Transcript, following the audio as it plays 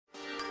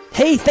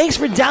Hey, thanks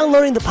for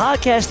downloading the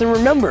podcast, and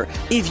remember,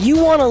 if you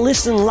want to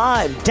listen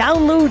live,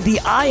 download the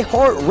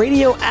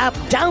iHeartRadio app,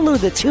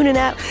 download the TuneIn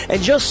app,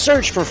 and just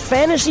search for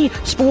Fantasy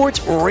Sports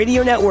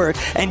Radio Network,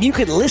 and you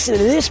can listen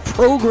to this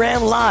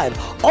program live.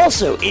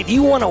 Also, if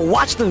you want to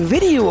watch the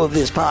video of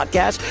this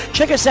podcast,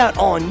 check us out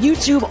on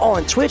YouTube,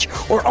 on Twitch,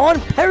 or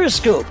on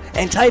Periscope,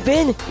 and type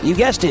in, you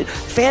guessed it,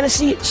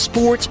 Fantasy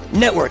Sports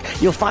Network.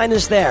 You'll find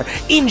us there.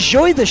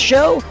 Enjoy the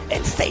show,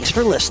 and thanks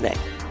for listening.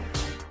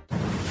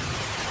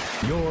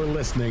 You're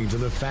listening to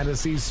the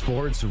Fantasy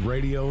Sports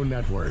Radio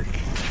Network.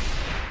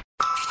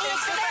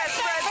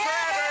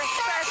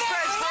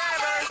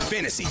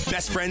 Fantasy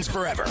Best Friends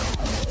Forever.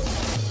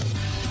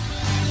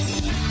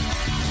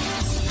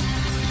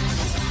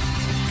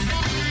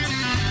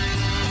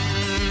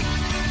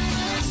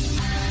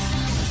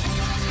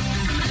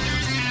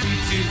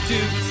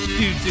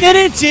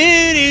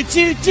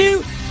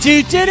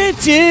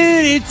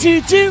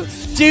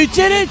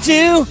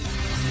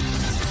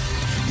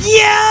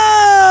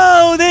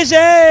 Yo, this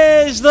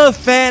is the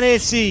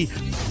Fantasy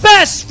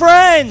Best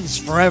Friends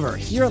Forever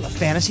here on the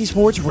Fantasy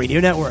Sports Radio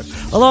Network.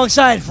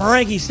 Alongside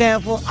Frankie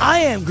Stanfield, I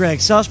am Greg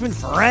Sussman.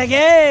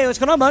 Frankie, what's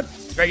going on, bud?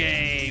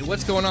 Greg,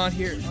 what's going on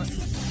here?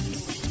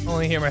 I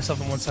only hear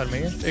myself on one side of my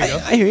ear. There you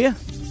go. I hear you.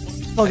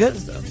 It's all good.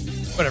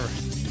 Whatever.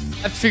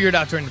 I have to figure it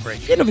out during the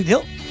break. Yeah, no big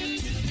deal.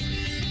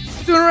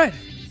 Doing all right.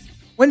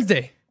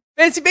 Wednesday.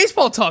 Fantasy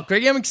baseball talk,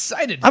 Greg. I'm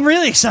excited. I'm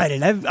really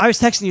excited. I was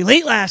texting you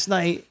late last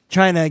night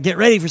trying to get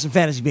ready for some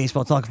fantasy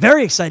baseball talk.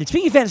 Very excited.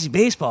 Speaking of fantasy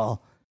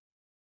baseball,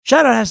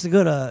 shout out has to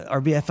go to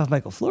our BFF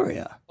Michael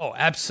Floria. Oh,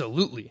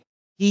 absolutely.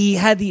 He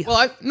had the... Well,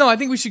 I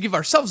think we should give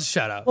ourselves a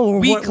shout out. Oh,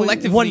 we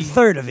collectively...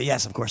 1/3 of it,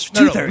 yes, of course.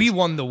 No, 2/3. we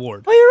won the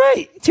award. Oh, you're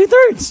right.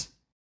 2/3.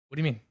 What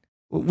do you mean?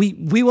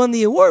 We won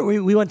the award.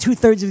 We won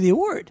 2/3 of the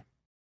award.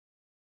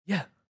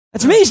 Yeah.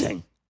 That's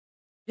amazing.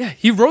 Yeah,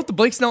 he wrote the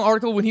Blake Snell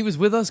article when he was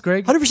with us,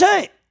 Greg.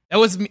 100%.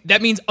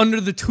 That means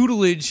under the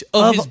tutelage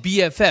of his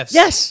BFFs.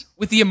 Yes.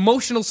 With the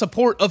emotional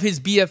support of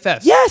his BFFs.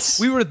 Yes.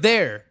 We were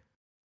there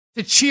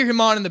to cheer him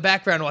on in the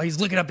background while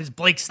he's looking up his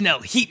Blake Snell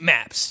heat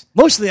maps.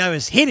 Mostly I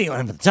was hating on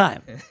him at the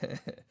time.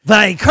 But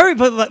I encouraged,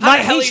 but my How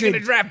the hell are you hatred,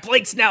 going to draft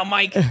Blake Snell,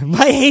 Mike?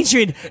 my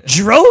hatred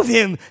drove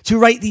him to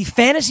write the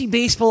Fantasy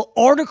Baseball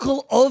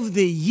Article of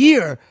the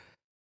Year,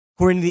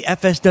 according to the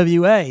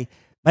FSWA.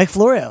 Mike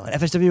Florio, an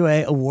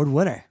FSWA award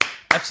winner.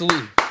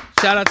 Absolutely.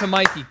 Shout out to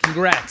Mikey.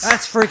 Congrats.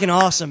 That's freaking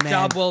awesome, man.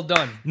 Job well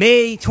done.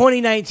 May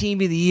 2019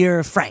 be the year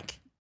of Frank.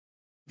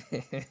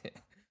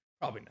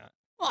 Probably not.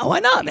 Oh, why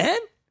not, man?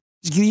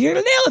 You're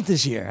going to nail it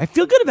this year. I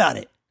feel good about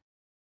it.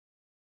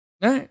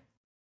 All right.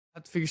 I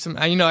have to figure some.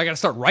 I got to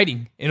start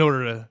writing in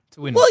order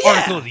to win Well, yeah.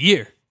 Article of the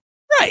Year.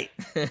 Right.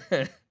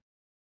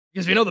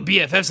 Because we know the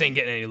BFFs ain't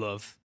getting any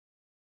love.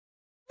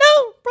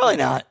 No, probably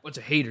not. Bunch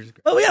of haters.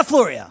 But we got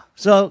Florio.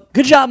 So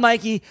good job,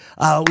 Mikey.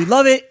 We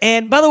love it.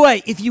 And by the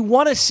way, if you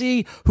want to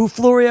see who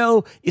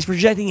Florio is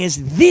projecting as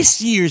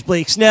this year's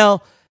Blake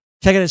Snell,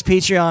 check out his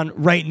Patreon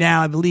right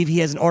now. I believe he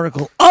has an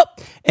article up,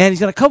 and he's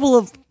got a couple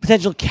of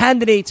potential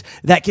candidates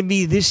that can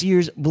be this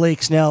year's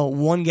Blake Snell,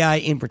 one guy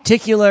in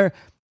particular.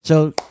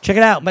 So check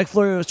it out. Mike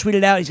Florio has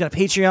tweeted out. He's got a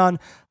Patreon.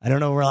 I don't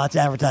know if we're allowed to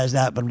advertise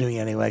that, but I'm doing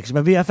it anyway because I'm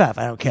a BFF.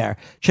 I don't care.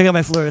 Check out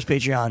Mike Florio's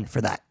Patreon for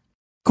that.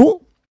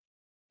 Cool?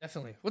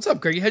 Definitely. What's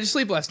up, Greg? How'd you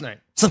sleep last night?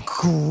 Slept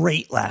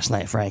great last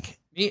night, Frank.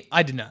 Me?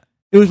 I did not.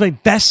 It was my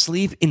best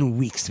sleep in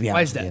weeks, to be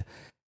honest with you.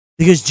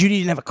 Because Judy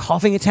didn't have a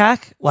coughing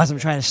attack whilst I'm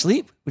trying to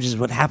sleep, which is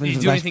what happens. Did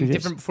you do anything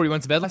different before you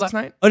went to bed last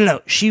night? Oh,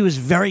 no. She was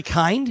very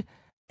kind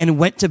and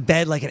went to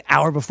bed like an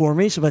hour before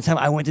me. So by the time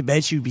I went to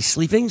bed, she would be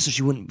sleeping, so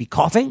she wouldn't be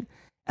coughing.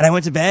 And I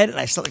went to bed, and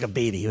I slept like a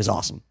baby. It was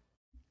awesome.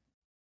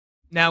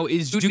 Now,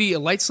 is Judy a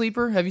light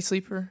sleeper, heavy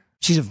sleeper?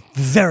 She's a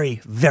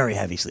very, very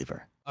heavy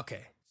sleeper.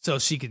 Okay. So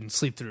she can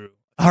sleep through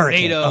A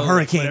hurricane.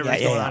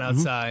 whatever's going on Mhm.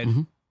 outside. Mhm.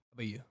 How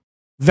about you?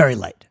 Very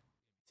light.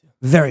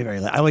 Very, very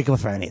light. I wake up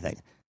for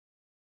anything.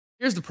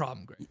 Here's the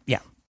problem, Greg. Yeah.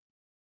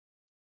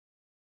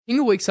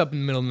 Inga wakes up in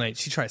the middle of the night.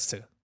 She tries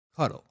to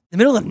cuddle. In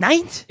the middle of the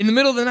night? In the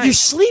middle of the night. You're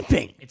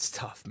sleeping. It's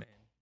tough, man.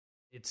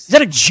 Is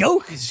that a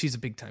joke? She's a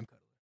big time cuddler.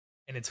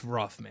 And it's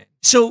rough, man.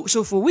 So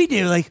for what we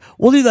do,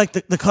 we'll do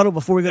the cuddle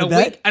before we go to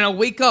bed. I'll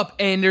wake up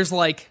and there's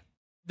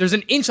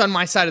an inch on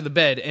my side of the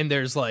bed and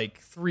there's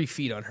 3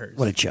 feet on hers.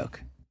 What a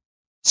joke.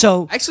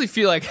 So I actually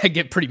feel like I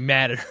get pretty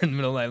mad at her in the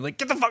middle of the night. I'm like,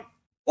 get the fuck.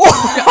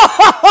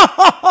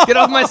 Get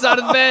off my side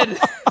of the bed.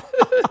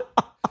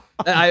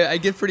 I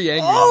get pretty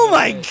angry. Oh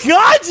my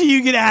God, do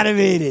you get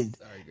animated?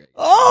 Sorry, Greg.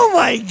 Oh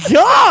my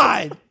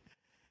God.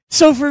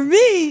 So for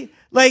me,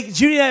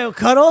 Judy and I will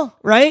cuddle,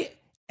 right?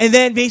 And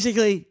then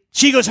basically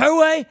she goes her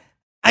way,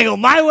 I go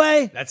my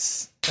way.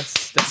 That's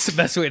the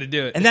best way to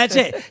do it. And that's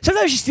it.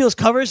 Sometimes she steals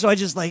covers, so I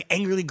just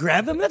angrily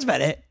grab them. That's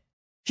about it.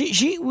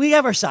 We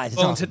have our sides.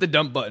 Phones hit the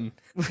dump button.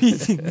 We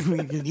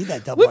need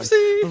that dump Whoopsie.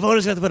 button. The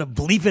voters have to put a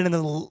bleep in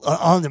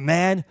on the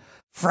man.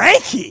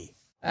 Frankie,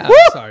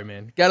 Sorry,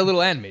 man. Got a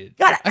little animated.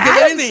 Got I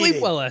didn't animated.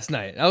 sleep well last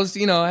night. I was,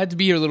 I had to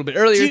be here a little bit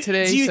earlier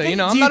today.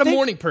 I'm not a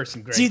morning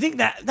person, Greg. Do you think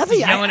that? He's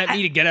yelling at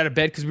me to get out of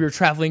bed because we were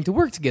traveling to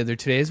work together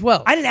today as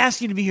well. I didn't ask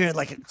you to be here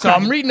at So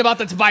I'm reading about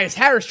the Tobias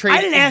Harris trade.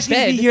 I didn't ask you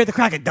to be here at the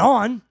crack of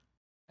dawn.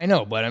 I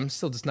know, but I'm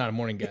still just not a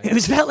morning guy. It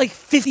was about like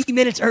 50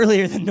 minutes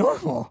earlier than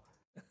normal.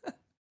 It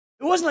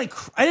wasn't like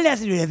I didn't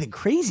ask you to do anything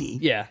crazy.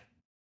 Yeah.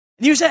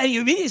 And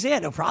you immediately said, yeah,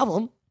 no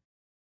problem.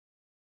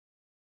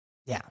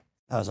 Yeah,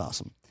 that was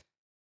awesome.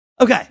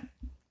 Okay.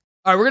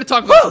 All right, we're going to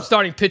talk about some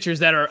starting pitchers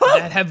that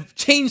have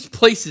changed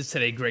places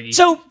today, Greggy.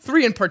 So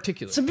 3 in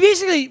particular. So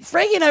basically,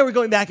 Frankie and I were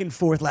going back and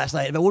forth last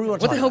night about what we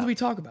want to talk about. What the hell do we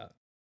talk about?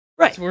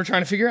 Right. That's what we're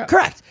trying to figure out.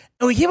 Correct.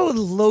 And we came up with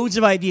loads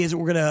of ideas that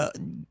we're going to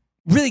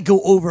really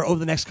go over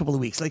the next couple of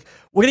weeks. Like,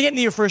 we're going to get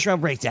into your first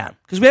round breakdown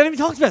because we haven't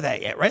even talked about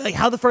that yet, right? Like,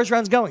 how the first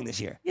round's going this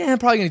year. Yeah, I'm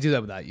probably going to do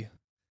that without you.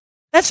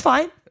 That's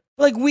fine.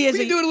 Like, we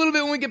can do it a little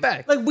bit when we get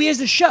back. Like, we as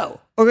the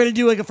show are going to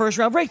do like a first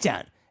round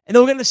breakdown. And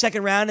then we'll get into the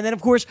second round. And then,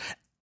 of course,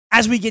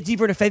 as we get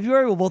deeper into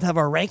February, we'll both have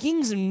our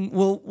rankings, and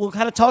we'll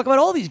kind of talk about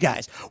all these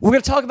guys. We're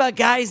going to talk about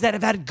guys that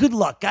have had good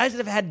luck, guys that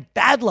have had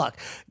bad luck,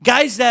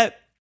 guys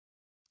that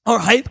are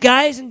hype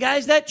guys, and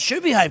guys that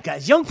should be hype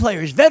guys, young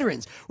players,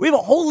 veterans. We have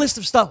a whole list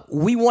of stuff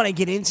we want to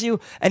get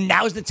into, and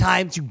now's the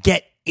time to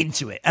get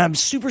into it. And I'm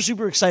super,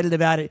 super excited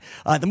about it.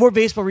 The more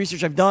baseball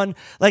research I've done,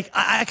 like,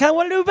 I kind of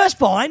want to do best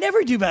ball. I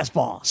never do best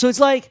ball. So it's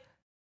like,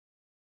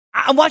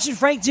 I'm watching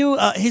Frank do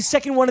his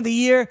second one of the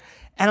year,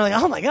 and I'm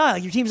like, oh my God,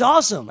 like, your team's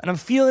awesome. And I'm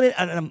feeling it.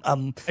 And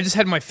I just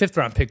had my 5th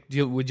round pick.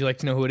 Would you like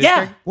to know who it is?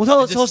 Yeah. Greg? Well,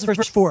 tell us the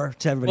first 4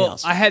 to everybody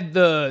else. I had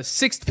the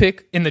 6th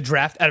pick in the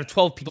draft out of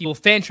 12 people.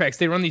 Fantrax,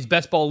 they run these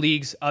best ball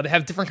leagues. They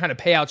have different kind of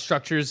payout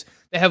structures.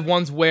 They have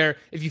ones where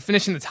if you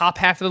finish in the top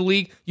half of the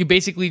league, you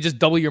basically just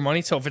double your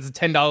money. So if it's a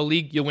 $10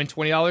 league, you'll win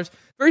 $20.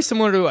 Very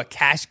similar to a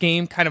cash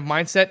game kind of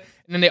mindset.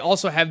 And then they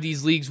also have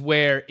these leagues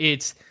where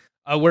it's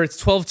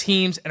 12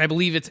 teams, and I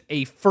believe it's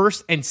a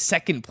first and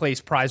second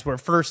place prize, where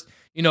first,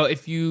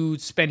 if you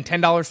spend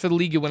 $10 for the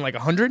league, you win like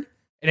 $100,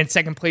 and in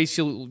second place,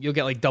 you'll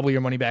get like double your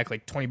money back,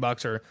 like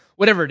 $20 or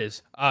whatever it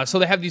is. So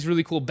they have these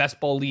really cool best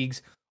ball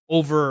leagues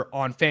over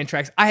on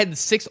Fantrax. I had the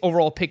 6th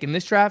overall pick in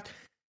this draft.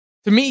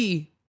 To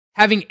me,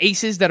 having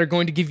aces that are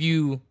going to give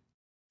you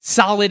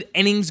solid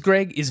innings,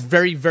 Greg, is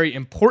very, very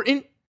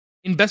important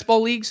in best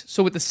ball leagues.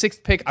 So with the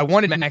 6th pick, I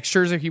wanted Max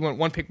Scherzer. He went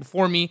 1 pick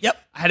before me. Yep.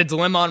 I had a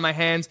dilemma on my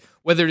hands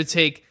whether to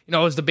take, I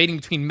was debating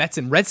between Mets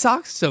and Red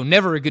Sox, so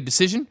never a good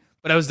decision.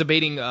 But I was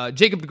debating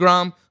Jacob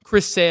deGrom,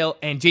 Chris Sale,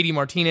 and JD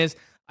Martinez.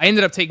 I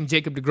ended up taking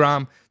Jacob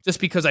deGrom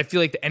just because I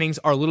feel like the innings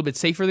are a little bit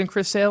safer than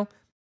Chris Sale.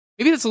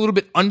 Maybe that's a little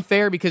bit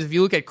unfair because if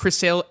you look at Chris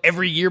Sale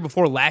every year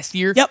before last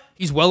year,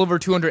 he's well over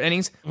 200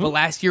 innings. But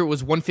last year it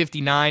was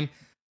 159.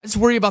 I just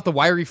worry about the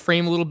wiry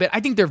frame a little bit.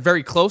 I think they're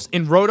very close.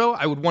 In Roto,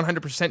 I would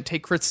 100%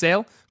 take Chris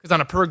Sale because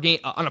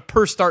on a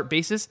per start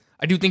basis,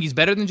 I do think he's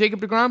better than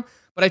Jacob deGrom.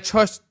 But I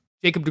trust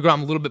Jacob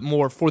deGrom a little bit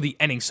more for the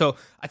innings. So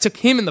I took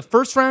him in the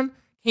first round,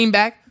 came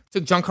back,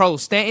 took Giancarlo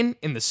Stanton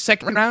in the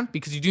second round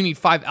because you do need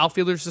 5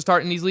 outfielders to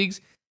start in these leagues.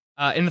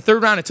 In the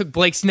third round, I took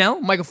Blake Snell.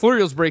 Michael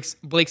Florial's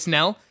Blake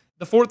Snell.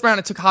 The fourth round,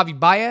 I took Javi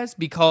Baez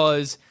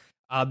because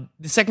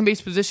the second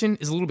base position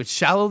is a little bit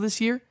shallow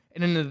this year.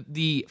 And in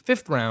the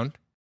 5th round,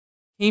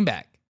 came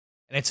back,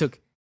 and I took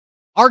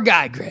our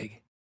guy,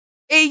 Greg,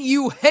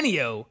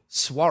 Eugenio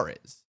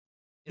Suarez.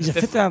 He's a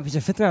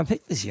 5th round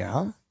pick this year,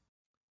 huh?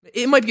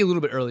 It might be a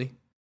little bit early,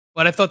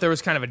 but I thought there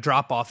was kind of a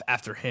drop-off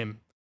after him.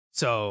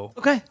 So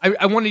okay,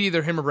 I wanted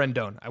either him or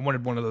Rendon. I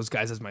wanted one of those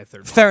guys as my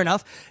 3rd. Fair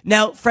enough.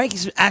 Now,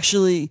 Frankie's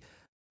actually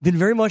been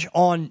very much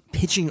on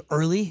pitching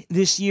early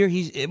this year.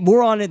 He's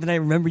more on it than I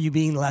remember you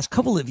being the last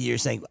couple of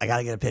years, saying, I got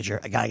to get a pitcher,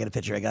 I got to get a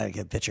pitcher, I got to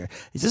get a pitcher.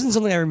 This isn't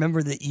something I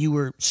remember that you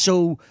were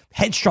so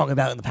headstrong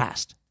about in the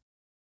past.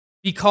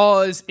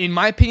 Because, in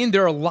my opinion,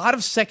 there are a lot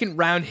of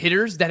second-round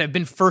hitters that have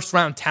been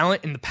first-round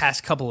talent in the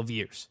past couple of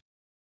years.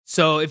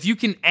 So if you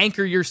can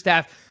anchor your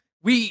staff,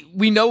 we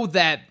know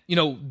that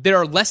there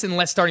are less and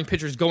less starting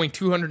pitchers going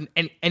 200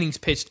 innings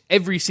pitched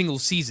every single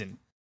season.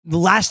 The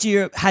last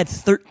year had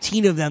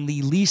 13 of them,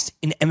 the least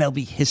in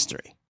MLB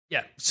history.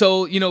 Yeah.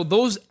 So,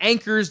 those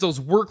anchors, those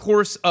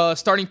workhorse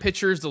starting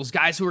pitchers, those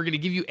guys who are going to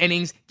give you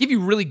innings, give you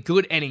really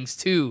good innings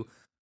too,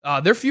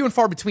 they're few and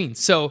far between.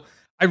 So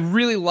I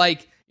really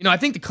like, I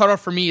think the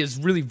cutoff for me is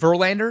really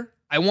Verlander.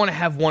 I want to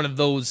have one of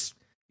those,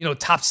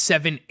 top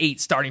 7,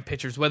 8 starting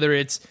pitchers, whether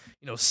it's,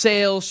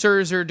 Sale,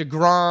 Scherzer,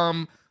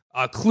 deGrom,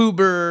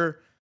 Kluber,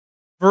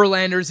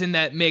 Verlander's in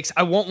that mix.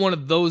 I want one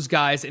of those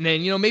guys. And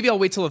then, maybe I'll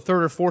wait till the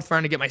 3rd or 4th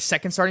round to get my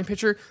second starting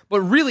pitcher.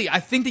 But really, I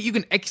think that you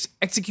can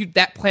execute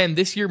that plan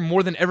this year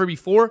more than ever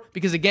before.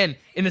 Because again,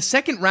 in the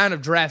second round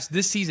of drafts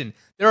this season,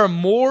 there are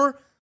more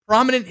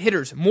prominent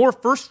hitters, more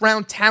first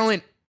round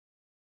talent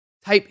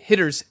type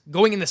hitters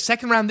going in the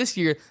second round this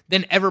year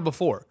than ever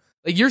before.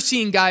 Like, you're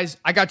seeing guys,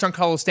 I got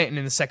Giancarlo Stanton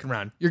in the second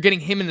round. You're getting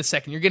him in the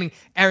second. You're getting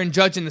Aaron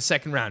Judge in the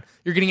second round.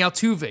 You're getting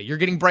Altuve. You're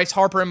getting Bryce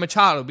Harper and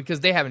Machado because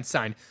they haven't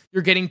signed.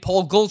 You're getting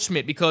Paul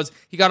Goldschmidt because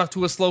he got off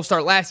to a slow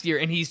start last year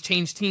and he's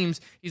changed teams.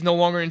 He's no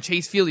longer in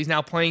Chase Field. He's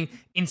now playing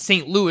in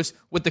St. Louis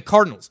with the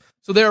Cardinals.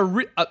 So there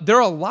are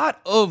a lot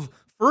of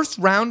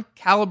first-round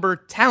caliber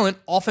talent,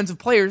 offensive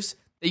players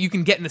that you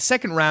can get in the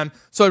second round.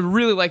 So I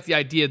really like the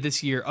idea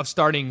this year of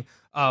starting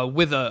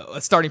with a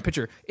starting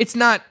pitcher. It's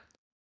not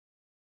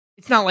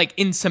like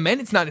in cement.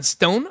 It's not in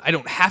stone. I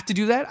don't have to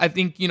do that. I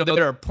think,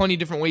 there are plenty of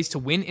different ways to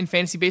win in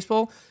fantasy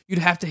baseball. You'd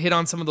have to hit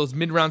on some of those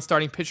mid-round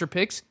starting pitcher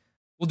picks.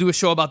 We'll do a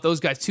show about those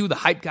guys too, the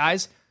hype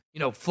guys,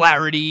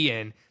 Flaherty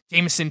and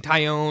Jameson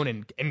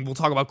Taillon, and we'll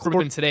talk about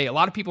Corbin today. A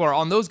lot of people are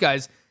on those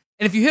guys.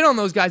 And if you hit on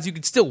those guys, you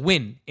could still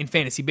win in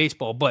fantasy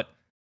baseball. But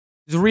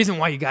there's a reason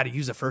why you got to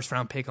use a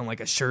first-round pick on like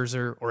a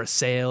Scherzer or a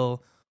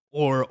Sale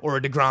or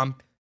a DeGrom.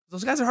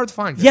 Those guys are hard to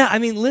find. Yeah, I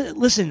mean,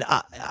 listen,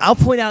 I'll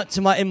point out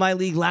in my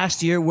league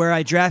last year where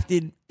I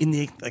drafted in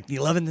the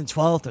 11th and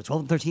 12th or 12th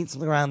and 13th,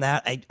 something around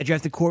that. I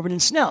drafted Corbin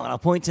and Snell, and I'll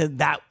point to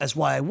that as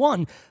why I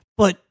won.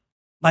 But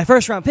my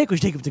first round pick was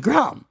Jacob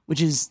deGrom,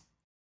 which is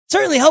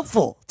certainly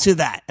helpful to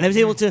that. And I was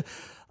able to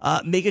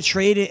make a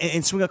trade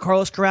and swing out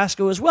Carlos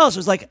Carrasco as well. So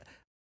it's like,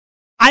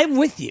 I'm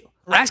with you.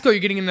 Carrasco, you're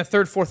getting in the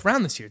third, fourth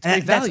round this year. It's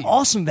great value. That's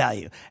awesome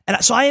value.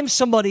 And so I am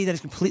somebody that is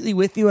completely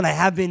with you, and I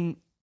have been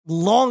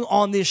long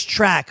on this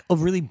track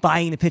of really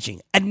buying the pitching.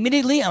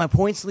 Admittedly, I'm a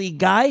points league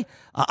guy.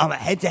 I'm a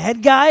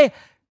head-to-head guy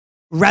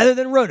rather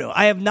than Roto.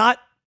 I have not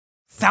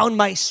found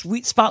my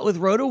sweet spot with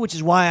Roto, which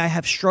is why I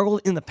have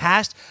struggled in the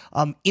past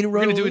in Roto.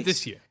 We're going to do it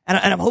this year. And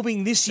I'm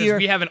hoping this year.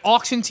 We have an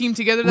auction team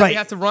together that we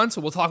have to run,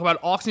 so we'll talk about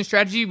auction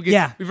strategy.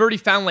 Because we've already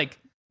found, I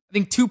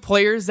think 2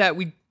 players that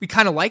we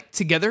kind of like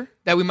together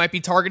that we might be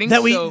targeting.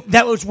 That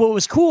was what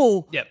was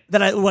cool. Yep.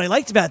 What I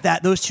liked about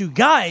that, those 2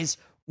 guys,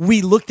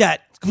 we looked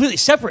at completely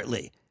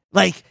separately.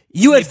 Like,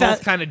 you had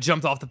both kind of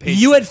jumped off the page.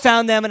 You had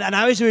found them, and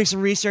I was doing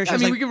some research.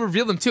 We can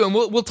reveal them too, and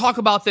we'll talk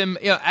about them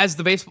as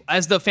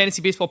the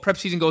fantasy baseball prep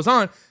season goes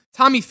on.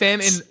 Tommy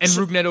Pham and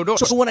Rougned Odor.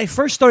 So when I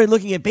first started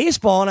looking at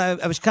baseball, and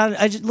I was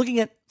just looking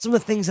at some of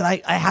the things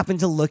that I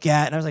happened to look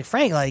at, and I was like,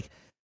 Frank, am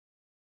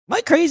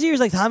I crazy or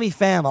is Tommy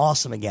Pham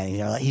awesome again?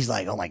 He's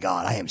like, oh my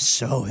God, I am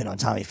so in on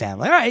Tommy Pham. I'm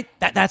like, all right,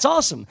 that's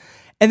awesome.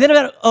 And then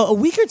about a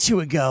week or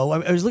 2 ago,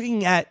 I was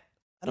looking at,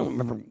 I don't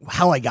remember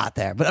how I got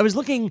there, but I was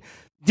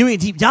doing a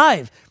deep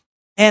dive,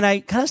 and I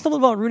kind of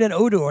stumbled about Rougned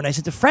Odor, and I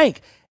said to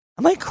Frank,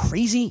 am I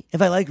crazy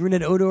if I like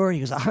Rougned Odor? And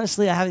he goes,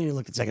 honestly, I haven't even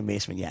looked at second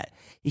baseman yet.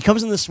 He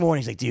comes in this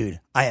morning, he's like, dude,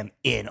 I am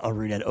in on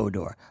Rougned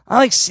Odor. I'm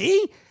like,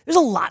 see? There's a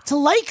lot to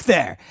like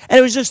there. And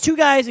it was just 2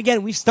 guys,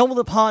 again, we stumbled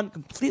upon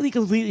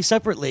completely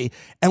separately,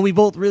 and we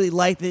both really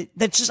liked it.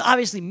 That's just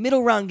obviously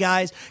middle round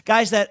guys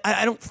that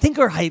I don't think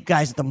are hype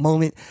guys at the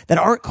moment, that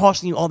aren't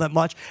costing you all that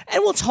much.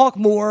 And we'll talk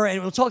more,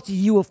 and we'll talk to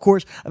you, of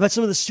course, about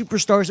some of the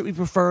superstars that we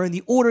prefer and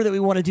the order that we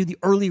want to do the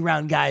early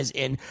round guys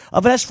in.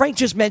 But as Frank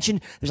just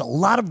mentioned, there's a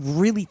lot of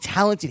really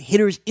talented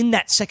hitters in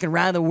that second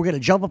round that we're going to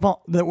jump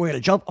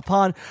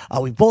upon.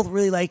 We both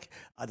really like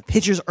the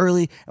pitchers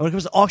early. And when it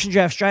comes to auction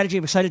draft strategy,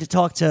 I'm excited to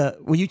talk to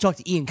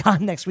Ian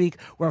Kahn next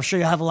week, where I'm sure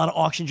you'll have a lot of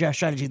auction draft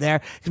strategy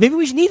there. Because maybe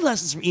we should need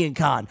lessons from Ian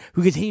Kahn,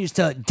 who continues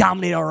to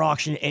dominate our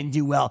auction and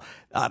do well.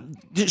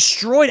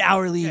 Destroyed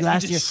our league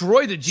last year.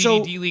 Destroyed the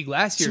GDD league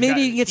last year. So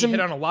maybe you can get hit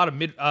on a lot of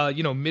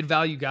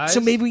mid-value guys. So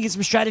maybe we can get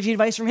some strategy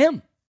advice from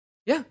him.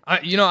 Yeah.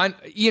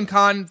 Ian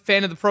Kahn,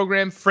 fan of the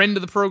program, friend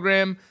of the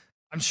program.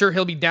 I'm sure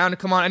he'll be down to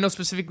come on. I know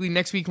specifically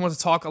next week he wants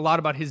to talk a lot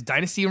about his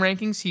dynasty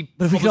rankings.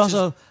 But if we could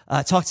also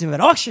talk to him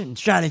about auction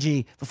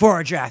strategy before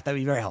our draft, that would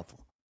be very helpful.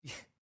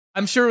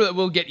 I'm sure that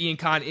we'll get Ian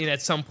Kahn in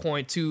at some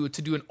point to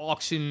do an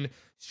auction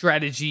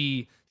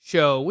strategy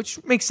show,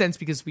 which makes sense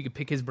because we could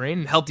pick his brain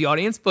and help the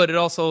audience, but it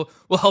also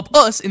will help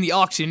us in the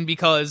auction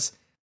because,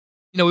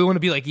 we want to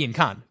be like Ian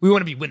Kahn. We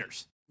want to be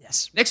winners.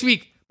 Yes. Next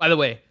week, by the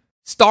way,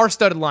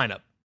 star-studded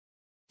lineup.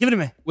 Give it to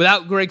me.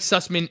 Without Greg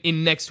Sussman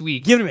in next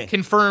week. Give it to me.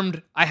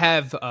 Confirmed, I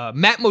have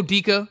Matt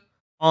Modica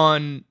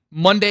on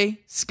Monday,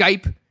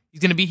 Skype. He's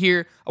going to be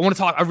here.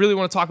 I really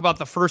want to talk about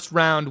the first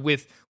round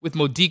with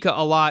Modica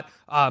a lot.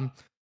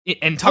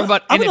 And talk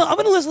about... I'm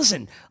going to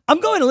listen. I'm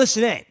going to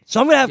listen in. So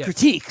I'm going to have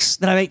critiques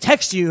that I may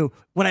text you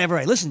whenever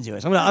I listen to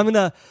it. So I'm going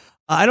to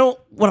I don't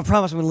want to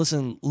promise I'm going to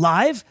listen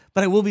live,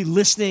 but I will be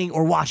listening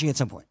or watching at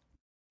some point.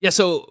 Yeah,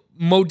 so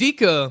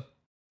Modica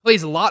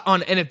plays a lot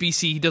on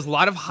NFBC. He does a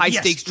lot of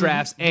high-stakes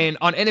drafts. And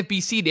on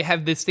NFBC, they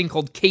have this thing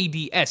called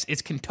KDS.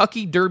 It's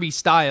Kentucky Derby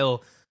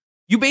style.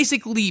 You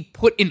basically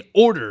put in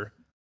order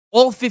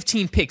all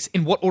 15 picks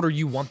in what order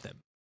you want them.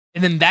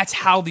 And then that's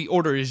how the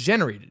order is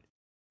generated,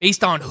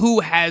 based on who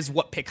has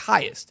what pick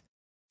highest.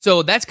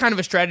 So that's kind of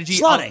a strategy.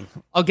 Slotting.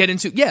 I'll get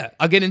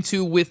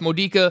into with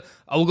Modica.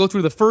 I will go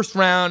through the first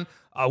round,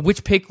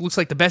 which pick looks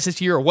like the best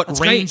this year, or what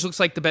range looks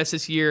like the best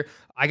this year.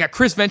 I got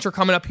Chris Venture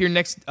coming up here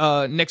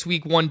next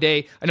week one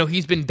day. I know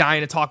he's been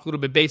dying to talk a little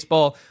bit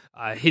baseball.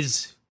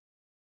 His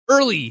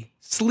early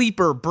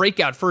sleeper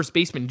breakout first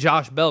baseman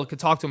Josh Bell. Could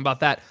talk to him about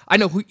that. I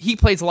know he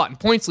plays a lot in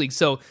points league,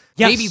 so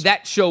maybe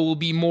that show will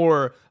be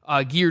more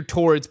geared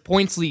towards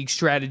points league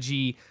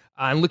strategy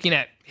and looking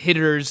at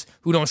hitters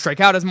who don't strike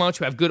out as much,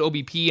 who have good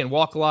OBP and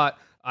walk a lot.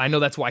 I know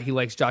that's why he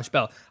likes Josh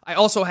Bell. I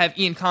also have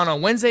Ian Kahn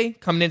on Wednesday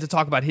coming in to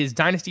talk about his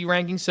dynasty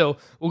rankings. So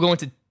we'll go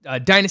into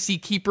dynasty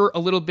keeper a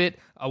little bit.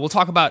 We'll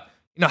talk about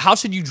how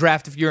should you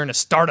draft if you're in a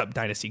startup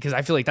dynasty, because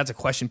I feel like that's a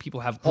question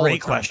people have all the time.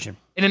 Great question.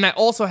 And then I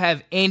also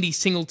have Andy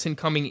Singleton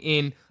coming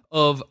in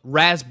of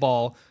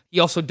Razzball. He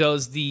also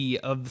does the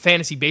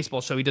fantasy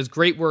baseball show. He does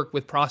great work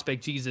with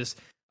Prospect Jesus.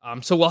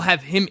 So we'll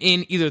have him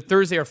in either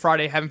Thursday or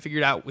Friday. Haven't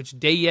figured out which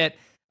day yet.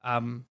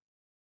 And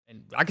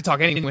I could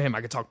talk anything with him.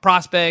 I could talk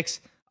prospects.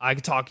 I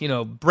could talk,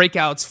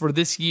 breakouts for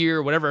this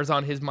year, whatever is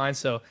on his mind.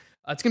 So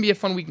it's going to be a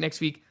fun week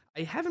next week.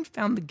 I haven't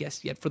found the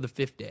guest yet for the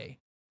 5th day.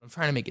 I'm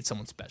trying to make it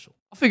someone special.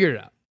 I'll figure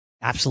it out.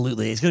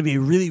 Absolutely. It's going to be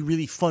a really,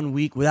 really fun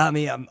week without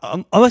me.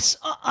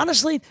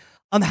 Honestly,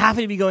 I'm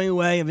happy to be going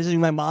away. I'm visiting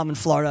my mom in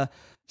Florida.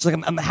 So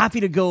I'm happy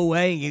to go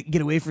away and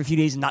get away for a few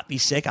days and not be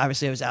sick.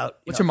 Obviously, I was out.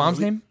 What's your mom's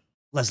name?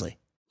 Leslie.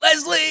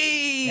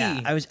 Leslie! Yeah,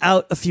 I was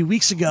out a few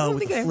weeks ago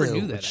with the flu,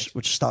 knew that,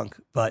 which stunk.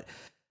 But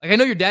I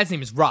know your dad's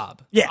name is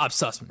Rob. Yeah. Rob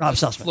Sussman. Rob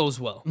Sussman. Flows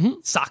well.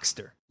 Mm-hmm.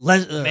 Sockster.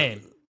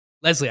 Man.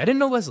 Leslie. I didn't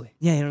know Leslie.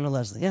 Yeah, you don't know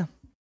Leslie. Yeah.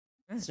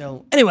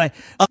 So anyway,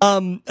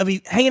 I'll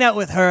be hanging out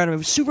with her, and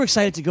I'm super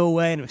excited to go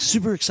away, and I'm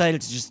super excited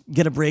to just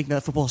get a break now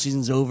that football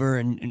season's over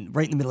and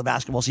right in the middle of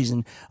basketball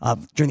season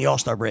during the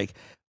All-Star break.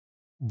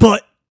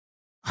 But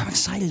I'm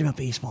excited about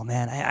baseball,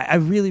 man. I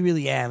really,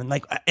 really am.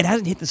 And it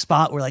hasn't hit the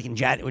spot where in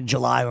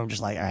July where I'm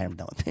just like, all right, I'm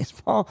done with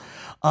baseball.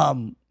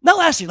 Not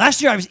last year.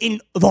 Last year I was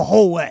in the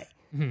whole way.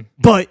 Mm-hmm.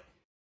 But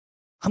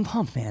I'm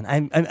pumped, man.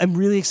 I'm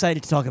really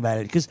excited to talk about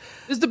it because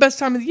this is the best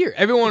time of the year.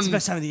 It's the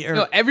best time of the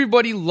year.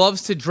 Everybody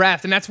loves to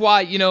draft, and that's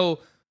why I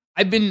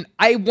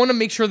want to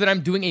make sure that I'm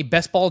doing a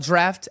best ball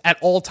draft at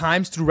all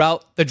times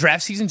throughout the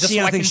draft season, just so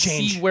I can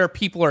see where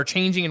people are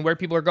changing and where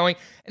people are going.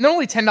 And they're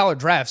only $10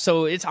 drafts,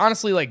 so it's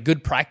honestly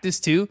good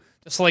practice too,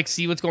 just to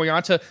see what's going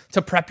on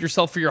to prep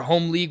yourself for your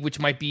home league, which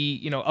might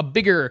be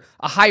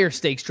a higher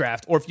stakes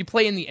draft, or if you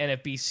play in the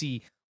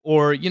NFBC.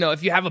 Or,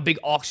 if you have a big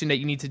auction that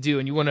you need to do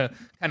and you want to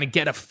kind of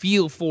get a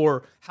feel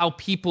for how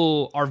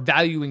people are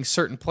valuing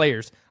certain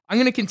players, I'm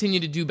going to continue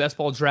to do best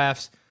ball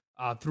drafts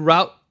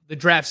throughout the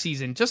draft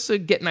season just to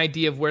get an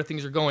idea of where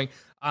things are going.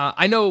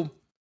 I know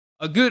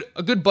a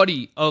good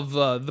buddy of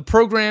the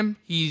program.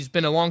 He's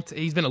been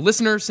a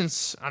listener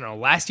since,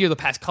 last year, the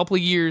past couple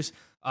of years.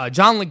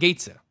 John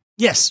Legatza.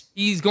 Yes.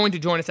 He's going to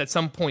join us at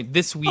some point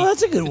this week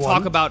that's a good one.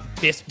 Talk about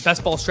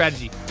best ball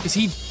strategy, because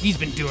he's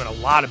been doing a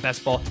lot of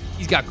best ball.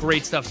 He's got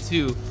great stuff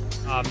too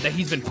that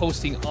he's been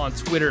posting on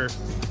Twitter.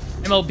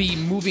 MLB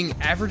Moving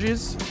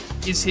Averages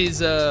is his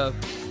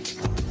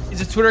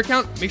Twitter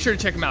account. Make sure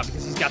to check him out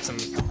because he's got some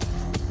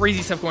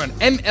crazy stuff going on.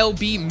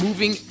 MLB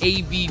Moving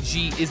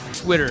AVG is the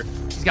Twitter.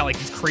 He's got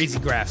these crazy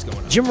graphs going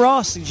on. Jim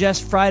Ross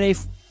suggests Friday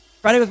with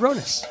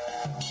Ronis.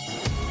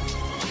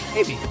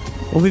 Maybe.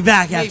 We'll be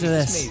back after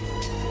this. Maybe.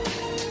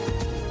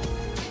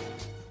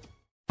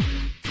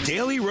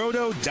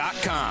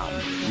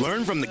 DailyRoto.com.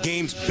 Learn from the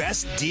game's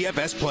best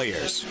DFS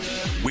players.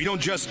 We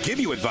don't just give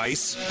you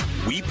advice,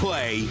 we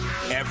play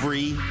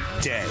every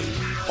day.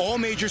 All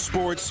major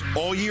sports,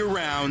 all year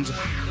round,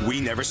 we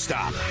never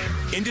stop.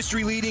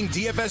 Industry-leading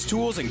DFS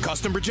tools and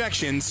custom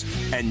projections,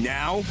 and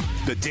now,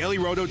 the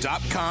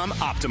DailyRoto.com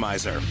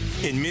Optimizer.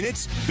 In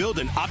minutes, build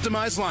an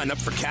optimized lineup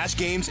for cash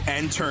games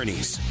and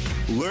tourneys.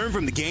 Learn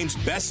from the game's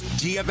best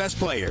DFS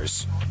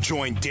players.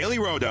 Join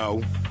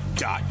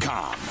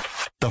DailyRoto.com.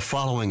 The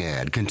following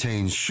ad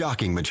contains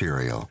shocking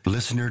material.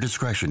 Listener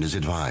discretion is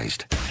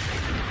advised.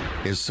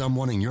 Is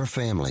someone in your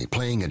family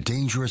playing a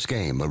dangerous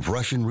game of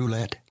Russian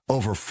roulette?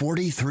 Over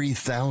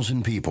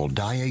 43,000 people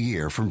die a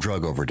year from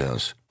drug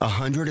overdose.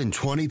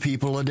 120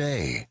 people a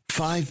day.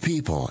 5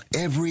 people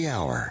every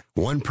hour.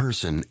 1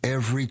 person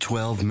every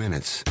 12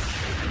 minutes.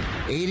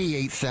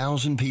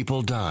 88,000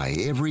 people die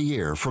every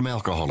year from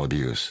alcohol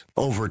abuse.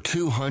 Over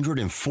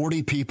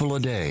 240 people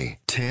a day.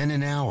 10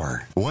 an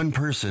hour. 1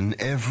 person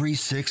every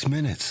 6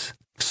 minutes.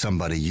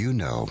 Somebody you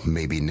know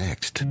may be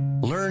next.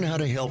 Learn how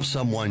to help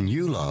someone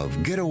you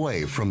love get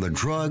away from the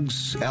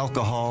drugs,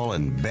 alcohol,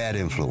 and bad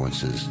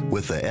influences.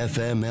 With the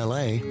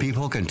FMLA,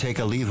 people can take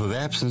a leave of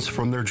absence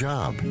from their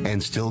job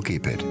and still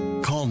keep it.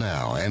 Call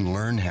now and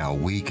learn how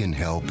we can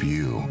help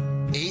you.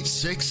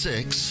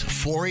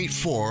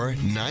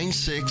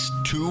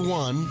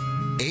 866-484-9621.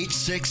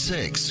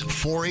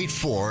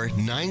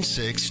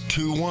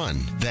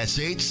 866-484-9621. That's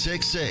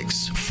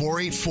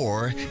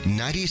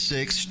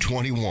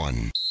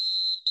 866-484-9621.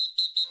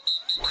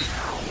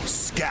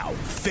 Scout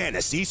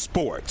fantasy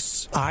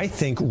sports. I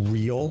think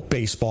real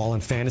baseball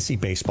and fantasy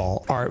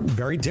baseball are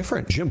very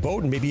different. Jim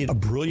Bowden may be a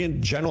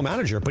brilliant general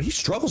manager, but he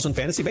struggles in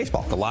fantasy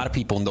baseball. A lot of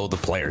people know the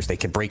players. They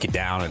can break it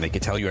down and they can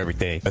tell you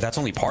everything, but that's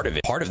only part of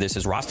it. Part of this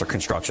is roster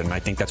construction, and I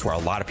think that's where a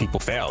lot of people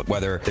failed.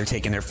 Whether they're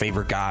taking their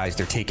favorite guys,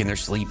 they're taking their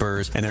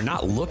sleepers, and they're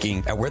not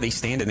looking at where they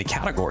stand in the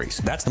categories.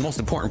 That's the most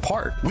important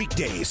part.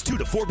 Weekdays, 2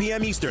 to 4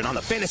 p.m. Eastern on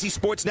the Fantasy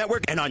Sports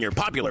Network and on your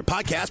popular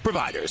podcast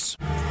providers.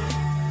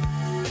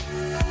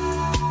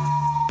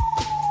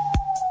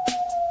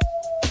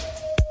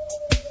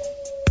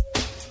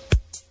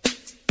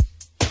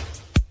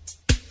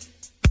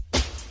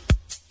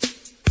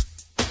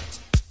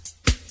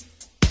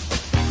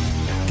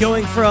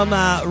 Going from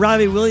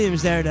Robbie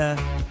Williams there to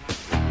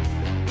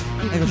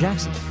Michael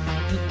Jackson.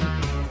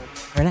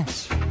 Very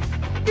nice.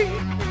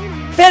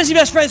 Fantasy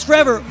Best Friends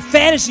Forever,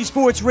 Fantasy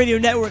Sports Radio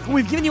Network.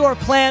 We've given you our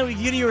plan, we've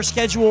given you our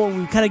schedule, and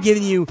we've kind of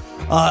given you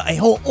a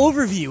whole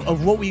overview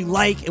of what we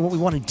like and what we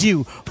want to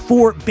do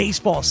for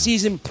baseball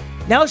season.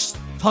 Now let's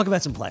talk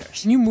about some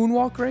players. Can you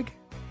moonwalk, Greg?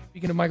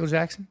 Speaking of Michael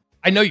Jackson?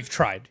 I know you've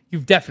tried.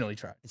 You've definitely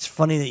tried. It's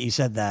funny that you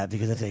said that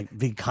because it's a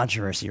big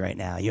controversy right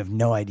now. You have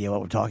no idea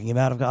what we're talking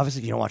about.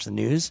 Obviously, you don't watch the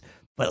news,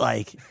 but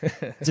like,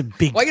 it's a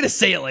big. Why you gotta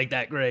say it like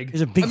that, Greg? There's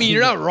a big.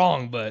 You're not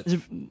wrong, but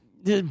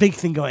there's a big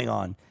thing going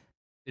on.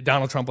 Did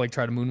Donald Trump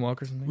try to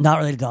moonwalk or something? Not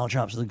related to Donald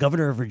Trump. So the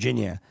governor of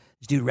Virginia,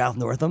 this dude Ralph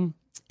Northam,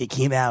 it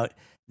came out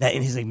that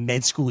in his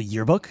med school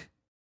yearbook,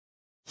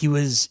 he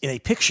was in a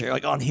picture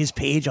on his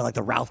page on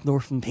the Ralph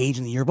Northam page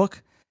in the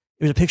yearbook.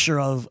 There was a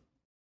picture of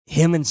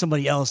him and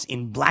somebody else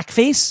in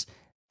blackface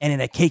and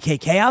in a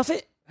KKK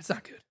outfit. That's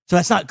not good. So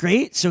that's not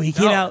great. So he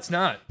came out. It's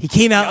not. He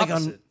came out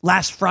on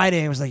last Friday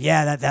and was like,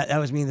 "Yeah, that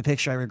was me in the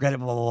picture. I regret it."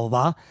 Blah blah blah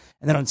blah.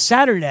 And then on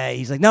Saturday,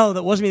 he's like, "No,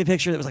 that wasn't me in the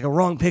picture. That was a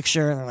wrong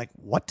picture." And they're like,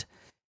 "What?"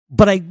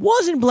 But I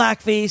was in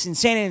blackface in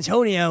San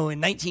Antonio in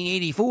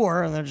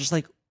 1984, and they're just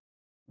like,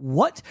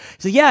 "What?"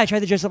 So yeah, I tried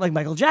to dress up like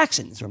Michael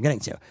Jackson. That's what I'm getting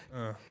to.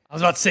 I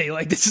was about to say,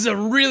 this is a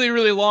really,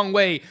 really long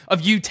way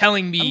of you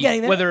telling me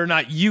whether or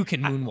not you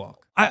can moonwalk.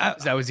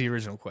 That was the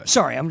original question.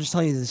 Sorry, I'm just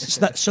telling you this.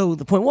 So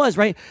the point was,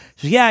 right?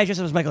 So yeah, I dressed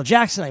up as Michael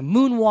Jackson. I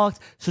moonwalked.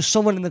 So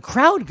someone in the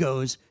crowd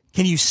goes,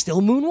 "Can you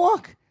still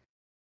moonwalk?"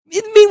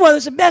 Meanwhile,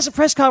 there's a massive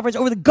press conference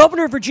over the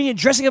governor of Virginia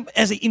dressing up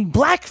in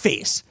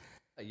blackface.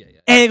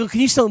 And I go,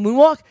 "Can you still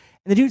moonwalk?"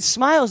 And the dude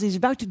smiles and he's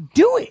about to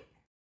do it.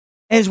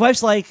 And his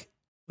wife's like,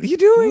 "What are you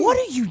doing? What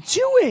are you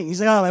doing?"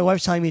 He's like, "Oh, my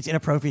wife's telling me it's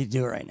inappropriate to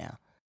do it right now."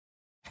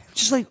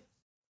 Just like,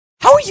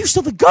 how are you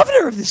still the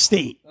governor of this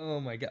state?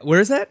 Oh my God. Where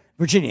is that?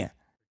 Virginia.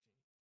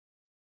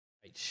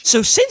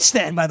 So since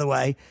then, by the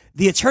way,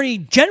 the Attorney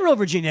General of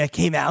Virginia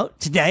came out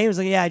today and was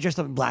like, "Yeah, I dressed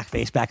up in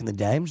blackface back in the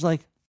day." I was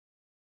like,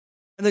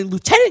 and the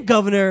Lieutenant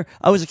Governor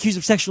was accused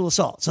of sexual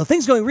assault. So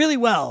things going really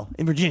well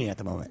in Virginia at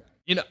the moment.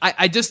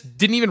 I just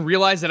didn't even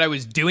realize that I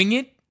was doing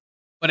it,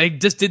 but I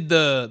just did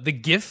the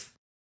GIF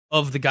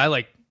of the guy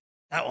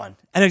that one.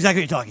 I know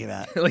exactly what you're talking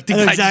about. The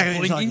guy exactly just what you're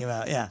talking blinking.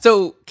 about, yeah.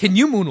 So can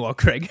you moonwalk,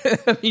 Craig?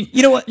 I mean,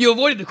 you know what? You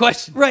avoided the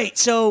question. Right,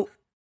 so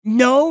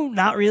no,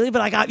 not really,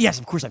 but yes,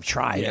 of course I've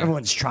tried. Yeah.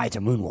 Everyone's tried to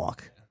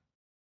moonwalk.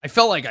 I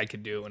felt like I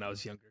could do it when I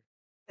was younger.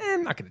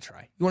 I'm not going to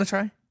try. You want to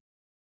try? You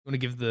want to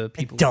give the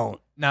people... I don't.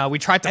 No, we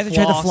tried to floss. I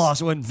haven't tried to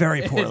floss. It went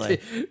very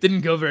poorly.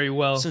 Didn't go very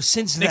well. So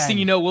since Next then... thing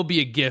you know, we'll be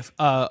a GIF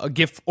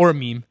or a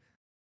meme.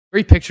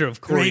 Great picture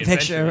of Corey. Great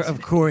picture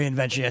of Corey and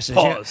Venture yesterday.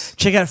 Pause.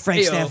 Check out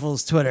Frank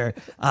Stanfield's Twitter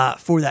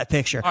for that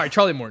picture. All right,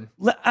 Charlie Morton.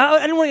 I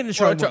didn't want to get into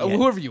Charlie Morton yet.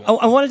 Whoever you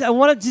want. I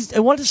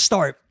wanted to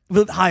start a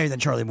little bit higher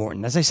than Charlie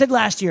Morton. As I said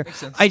last year,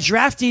 I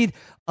drafted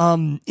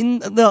in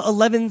the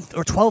 11th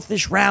or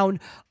 12th-ish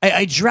round,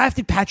 I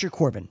drafted Patrick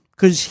Corbin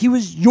because he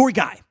was your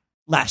guy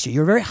last year. You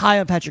were very high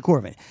on Patrick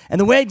Corbin.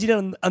 And the way I did it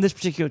on this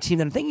particular team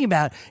that I'm thinking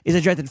about is I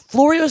drafted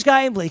Florio's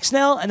guy in Blake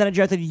Snell, and then I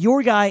drafted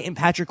your guy in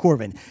Patrick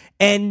Corbin.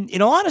 And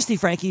in all honesty,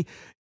 Frankie,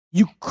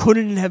 you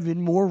couldn't have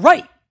been more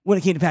right when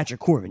it came to Patrick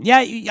Corbin.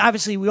 Yeah,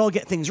 obviously we all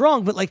get things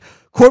wrong, but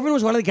Corbin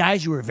was one of the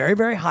guys you were very,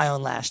 very high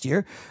on last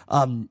year.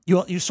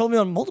 You sold me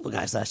on multiple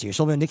guys last year. You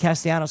sold me on Nick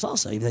Castellanos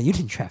also, even though you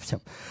didn't draft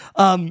him.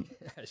 I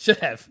should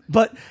have.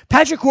 But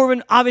Patrick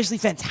Corbin, obviously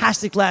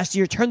fantastic last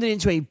year, turned it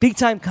into a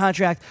big-time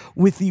contract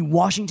with the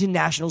Washington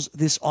Nationals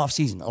this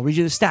offseason. I'll read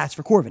you the stats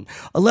for Corbin.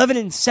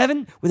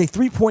 11-7 with a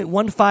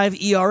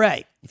 3.15 ERA.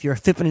 If you're a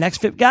FIP and an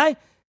XFIP guy,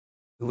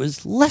 it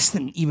was less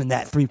than even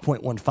that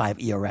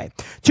 3.15 ERA.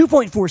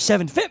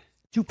 2.47 FIP.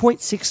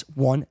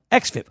 2.61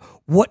 XFIP.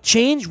 What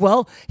changed?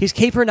 Well, his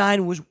K per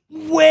 9 was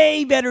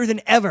way better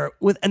than ever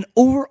with an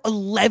over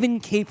 11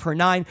 K per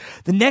 9.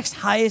 The next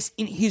highest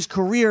in his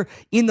career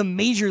in the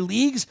major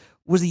leagues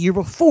was the year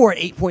before at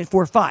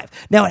 8.45.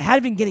 Now, it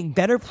had been getting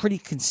better pretty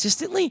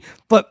consistently,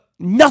 but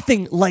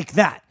nothing like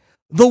that.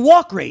 The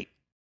walk rate,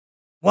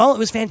 well, it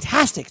was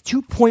fantastic,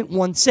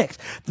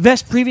 2.16. The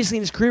best previously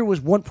in his career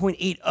was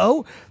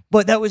 1.80,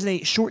 but that was in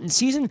a shortened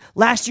season.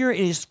 Last year,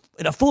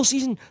 in a full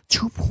season,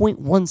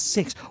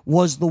 2.16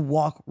 was the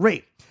walk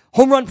rate.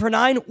 Home run per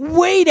 9,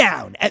 way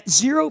down at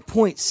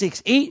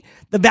 0.68.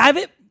 The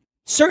BABIP,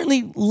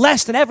 certainly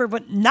less than ever,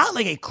 but not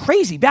like a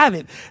crazy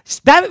BABIP.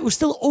 BABIP was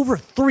still over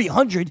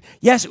 300.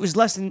 Yes, it was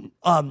less than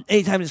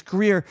any time in his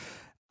career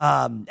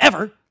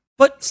ever,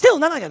 but still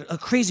not like a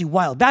crazy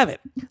wild BABIP.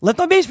 Left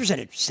on base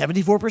percentage,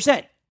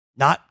 74%.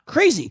 Not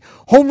crazy.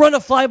 Home run to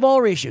fly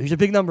ball ratio, here's a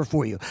big number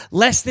for you.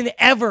 Less than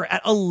ever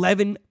at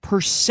 11%.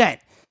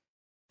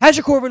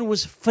 Patrick Corbin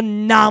was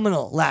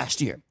phenomenal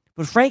last year.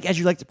 But Frank, as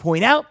you like to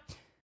point out,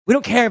 we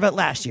don't care about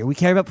last year. We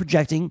care about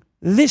projecting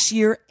this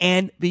year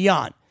and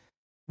beyond.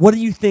 What do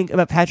you think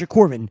about Patrick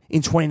Corbin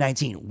in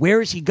 2019? Where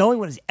is he going?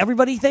 What does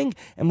everybody think?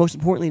 And most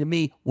importantly to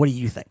me, what do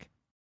you think?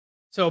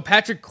 So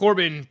Patrick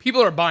Corbin,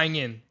 people are buying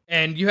in,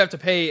 and you have to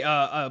pay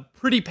a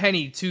pretty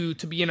penny to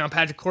be in on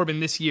Patrick Corbin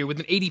this year with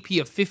an ADP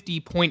of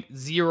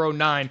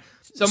 50.09.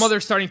 Some other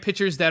starting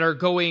pitchers that are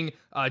going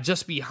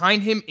just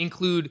behind him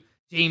include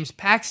James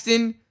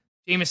Paxton,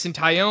 Jamison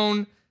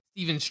Tyone,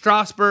 Steven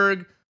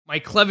Strasburg,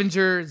 Mike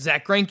Clevenger,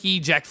 Zach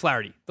Greinke, Jack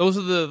Flaherty. Those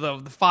are the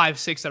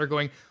 5-6 that are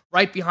going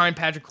right behind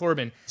Patrick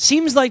Corbin.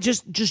 Seems like,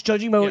 just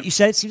judging by what you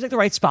said, it seems like the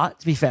right spot,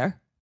 to be fair.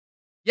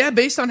 Yeah,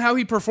 based on how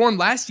he performed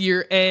last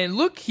year. And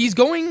look, he's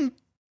going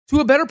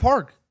to a better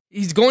park.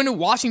 He's going to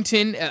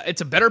Washington.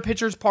 It's a better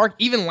pitcher's park.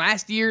 Even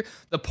last year,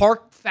 the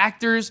park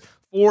factors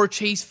for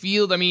Chase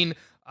Field, I mean,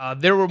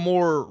 there were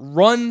more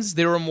runs.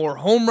 There were more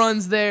home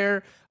runs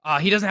there.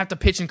 He doesn't have to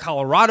pitch in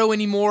Colorado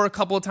anymore a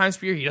couple of times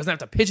per year. He doesn't have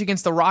to pitch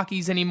against the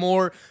Rockies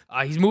anymore.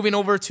 He's moving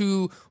over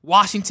to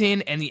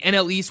Washington and the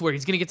NL East, where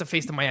he's going to get to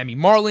face the Miami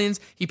Marlins.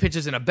 He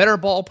pitches in a better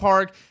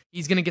ballpark.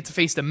 He's going to get to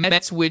face the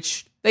Mets,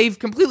 which they've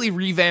completely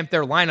revamped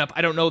their lineup.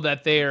 I don't know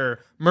that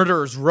they're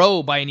murderer's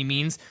row by any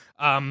means.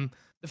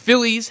 The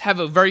Phillies have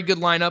a very good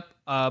lineup,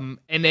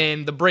 and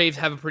then the Braves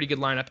have a pretty good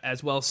lineup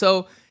as well.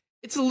 So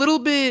it's a little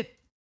bit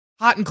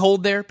hot and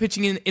cold there,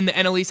 pitching in the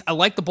NL East. I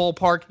like the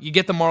ballpark. You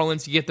get the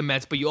Marlins, you get the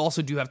Mets, but you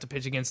also do have to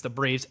pitch against the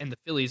Braves and the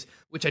Phillies,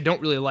 which I don't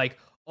really like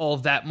all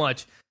that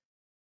much.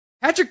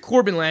 Patrick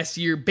Corbin last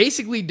year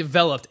basically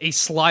developed a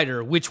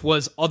slider which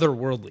was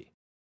otherworldly.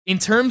 In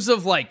terms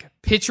of like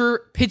pitch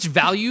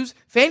values,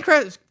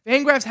 Fangraphs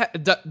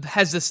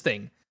has this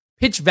thing,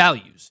 pitch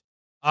values,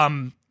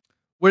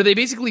 where they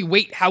basically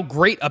weight how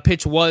great a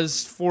pitch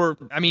was for,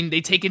 I mean,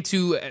 they take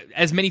into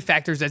as many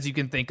factors as you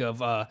can think of,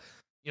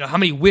 how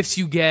many whiffs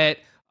you get,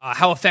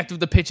 how effective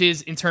the pitch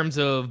is in terms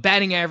of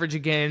batting average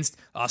against,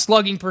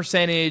 slugging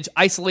percentage,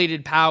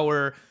 isolated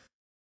power.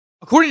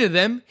 According to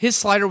them, his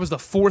slider was the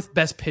 4th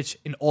best pitch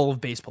in all of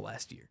baseball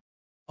last year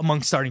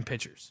among starting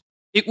pitchers.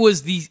 It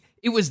was the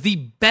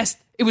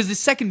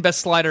second best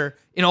slider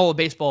in all of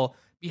baseball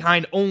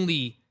behind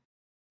only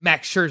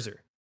Max Scherzer.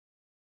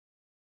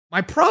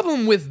 My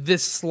problem with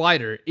this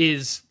slider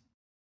is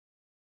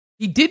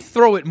he did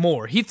throw it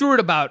more. He threw it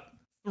about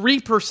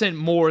 3%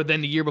 more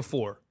than the year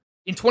before.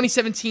 In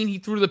 2017, he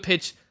threw the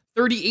pitch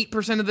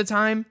 38% of the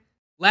time.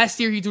 Last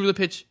year, he threw the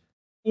pitch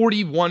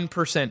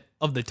 41%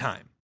 of the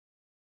time.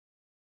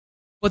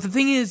 But the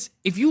thing is,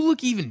 if you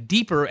look even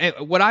deeper,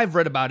 and what I've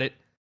read about it,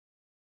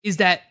 is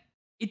that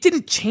it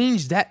didn't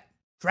change that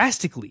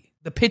drastically,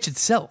 the pitch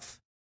itself,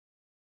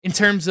 in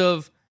terms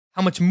of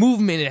how much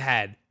movement it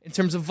had, in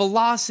terms of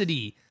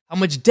velocity, how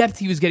much depth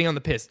he was getting on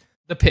the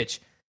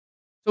pitch.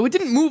 So it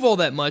didn't move all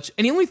that much,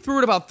 and he only threw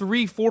it about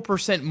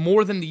 3-4%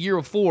 more than the year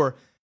before,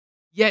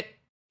 yet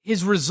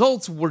his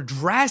results were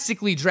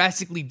drastically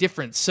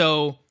different.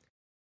 So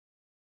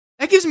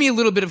that gives me a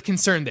little bit of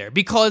concern there,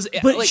 because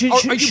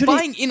are you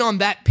buying in on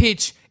that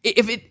pitch?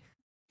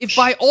 If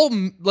by all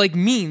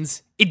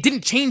means it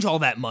didn't change all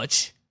that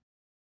much,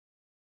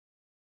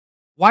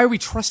 why are we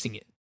trusting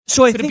it?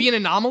 So Could it be an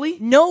anomaly?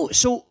 No,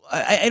 so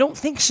I don't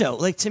think so.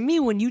 Like, to me,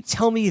 when you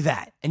tell me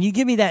that and you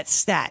give me that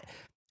stat,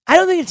 I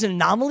don't think it's an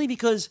anomaly,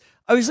 because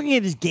I was looking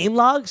at his game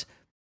logs,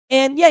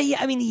 and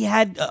he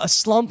had a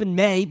slump in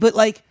May, but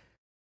like,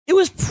 it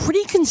was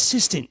pretty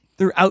consistent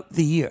throughout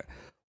the year.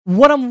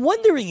 What I'm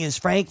wondering is,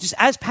 Frank, just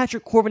as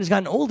Patrick Corbin has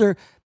gotten older,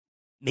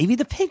 maybe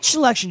the pitch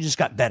selection just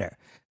got better.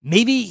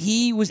 Maybe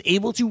he was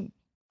able to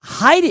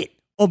hide it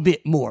a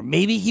bit more.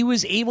 Maybe he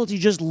was able to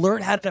just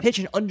learn how to pitch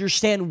and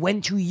understand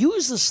when to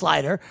use the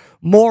slider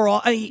more.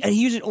 And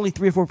he used it only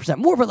 3 or 4%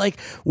 more, but like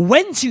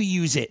when to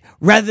use it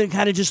rather than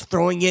kind of just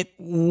throwing it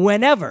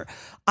whenever.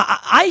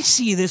 I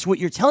see this, what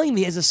you're telling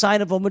me, as a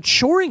sign of a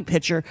maturing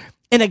pitcher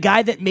and a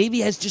guy that maybe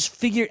has just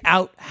figured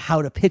out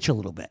how to pitch a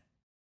little bit.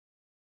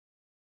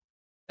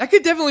 That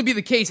could definitely be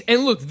the case.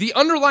 And look, the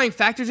underlying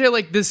factors there,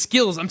 like the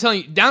skills, I'm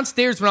telling you,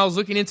 downstairs when I was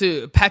looking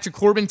into Patrick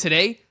Corbin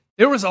today,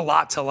 there was a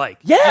lot to like.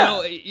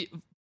 Yeah.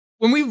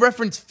 When we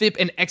reference FIP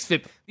and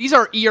XFIP, these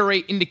are ERA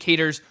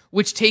indicators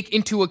which take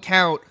into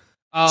account.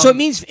 So it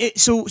means,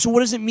 so what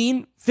does it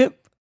mean,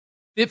 FIP?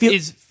 FIP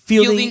is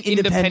fielding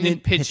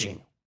independent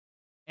pitching.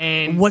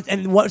 And what's the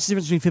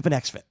difference between FIP and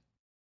XFIP?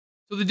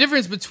 So the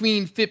difference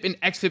between FIP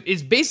and XFIP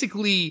is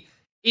basically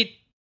it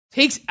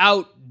takes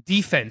out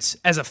defense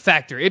as a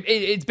factor.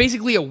 It's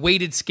basically a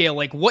weighted scale,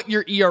 like what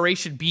your ERA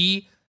should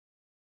be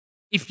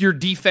if your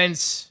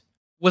defense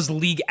was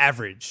league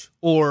average,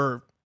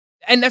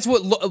 and that's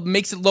what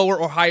makes it lower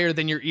or higher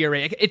than your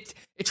ERA. It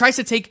tries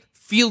to take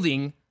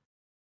fielding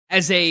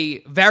as a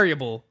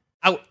variable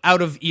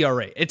out of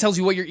ERA. It tells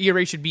you what your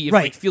ERA should be if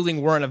like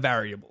fielding weren't a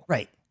variable.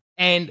 Right.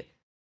 And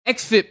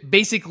xFIP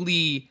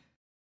basically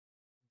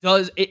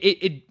does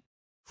it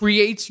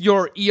creates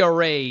your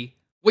ERA,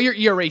 what your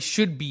ERA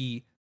should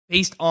be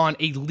based on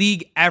a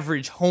league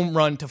average home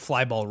run to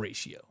fly ball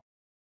ratio.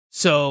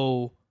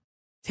 So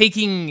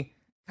taking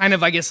kind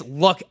of, I guess,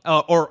 luck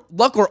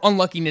or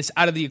unluckiness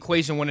out of the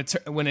equation when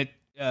it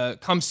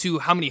comes to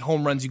how many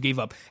home runs you gave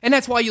up. And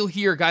that's why you'll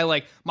hear a guy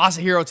like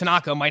Masahiro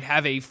Tanaka might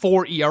have a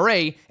 4 ERA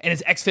and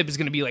his xFIP is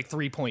going to be like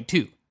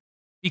 3.2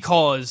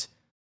 because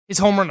his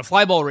home run to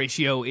fly ball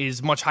ratio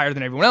is much higher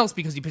than everyone else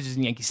because he pitches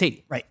in Yankee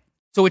Stadium. Right.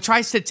 So it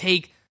tries to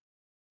take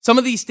some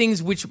of these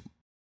things which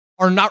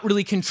are not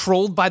really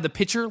controlled by the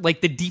pitcher, like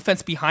the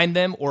defense behind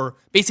them or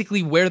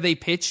basically where they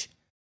pitch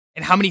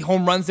and how many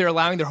home runs they're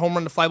allowing, their home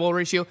run to fly ball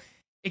ratio.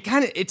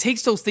 It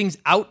takes those things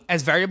out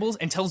as variables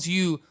and tells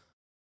you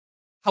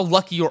how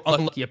lucky or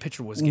unlucky a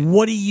pitcher was getting.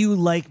 What do you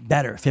like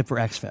better, FIP or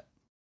xFIP?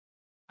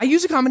 I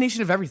use a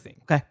combination of everything.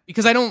 Okay.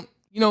 Because I don't,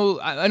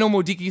 I know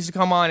Modika used to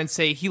come on and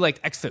say he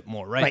liked xFIP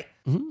more, right? Right.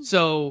 Mm-hmm.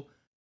 So,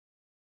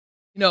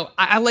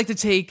 I like to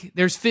take,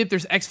 there's FIP,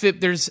 there's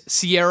xFIP, there's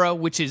Sierra,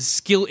 which is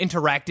skill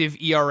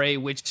interactive ERA,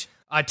 which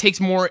takes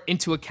more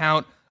into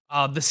account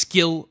the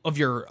skill of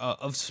your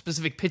of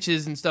specific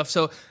pitches and stuff.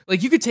 So,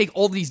 like, you could take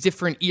all these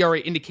different ERA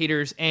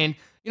indicators and,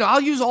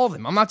 I'll use all of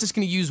them. I'm not just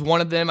going to use one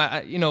of them.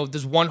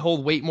 Does one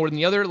hold weight more than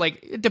the other?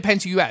 Like, it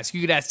depends who you ask. You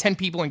could ask 10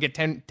 people and get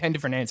 10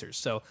 different answers.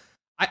 So,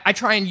 I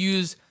try and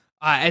use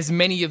as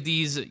many of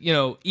these,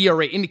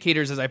 ERA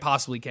indicators as I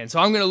possibly can. So,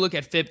 I'm going to look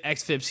at FIP,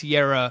 xFIP,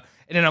 Sierra,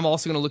 and then I'm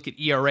also going to look at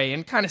ERA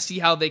and kind of see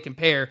how they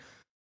compare.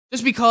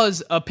 Just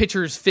because a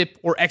pitcher's FIP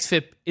or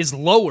xFIP is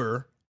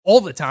lower all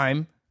the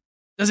time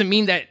doesn't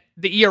mean that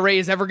the ERA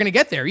is ever going to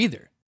get there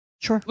either.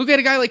 Sure. Look at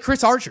a guy like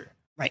Chris Archer.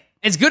 Right.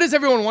 As good as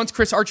everyone wants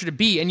Chris Archer to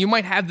be, and you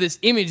might have this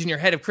image in your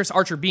head of Chris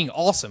Archer being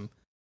awesome,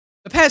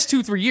 the past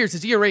 2-3 years,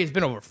 his ERA has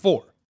been over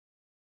 4.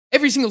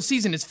 Every single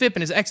season, his FIP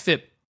and his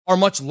xFIP are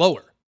much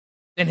lower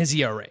than his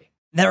ERA.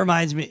 That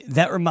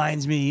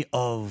reminds me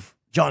of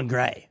John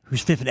Gray,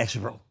 whose FIP and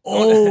xFIP are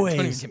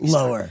always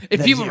lower.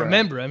 If people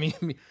remember, me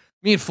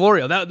and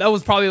Florio, that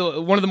was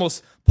probably one of the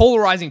most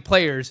polarizing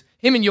players.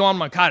 Him and Yoan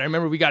Moncada. I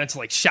remember we got into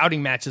like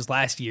shouting matches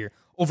last year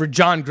over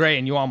John Gray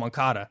and Yoan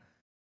Moncada.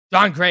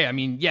 John Gray,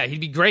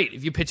 he'd be great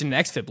if you pitch in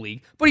an xFIP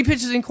league, but he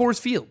pitches in Coors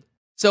Field.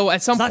 So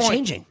at some point,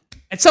 changing.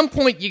 At some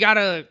point, you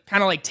gotta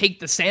kind of like take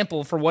the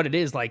sample for what it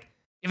is. Like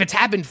if it's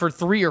happened for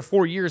 3 or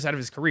 4 years out of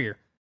his career,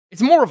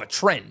 it's more of a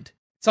trend,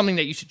 something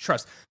that you should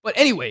trust. But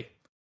anyway,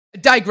 I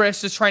digress.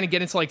 Just trying to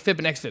get into like FIP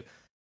and xFIP.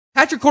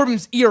 Patrick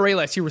Corbin's ERA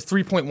last year was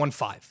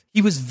 3.15.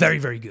 He was very,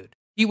 very good.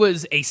 He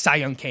was a Cy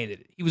Young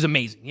candidate. He was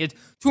amazing. He had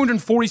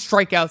 246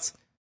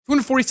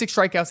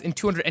 strikeouts in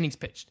 200 innings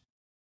pitched.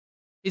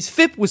 His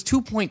FIP was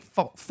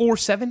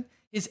 2.47.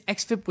 His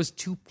xFIP was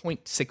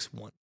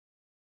 2.61.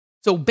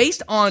 So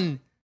based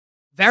on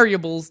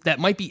variables that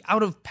might be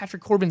out of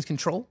Patrick Corbin's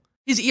control,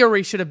 his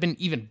ERA should have been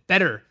even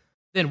better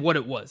than what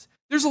it was.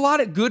 There's a lot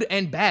of good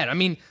and bad.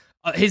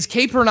 His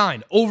K per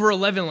 9, over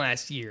 11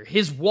 last year.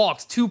 His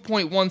walks,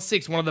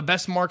 2.16, one of the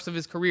best marks of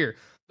his career.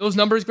 Those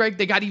numbers, Greg,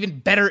 they got even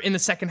better in the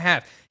second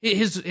half.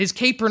 His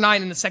K per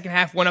 9 in the second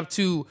half went up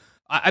to,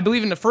 I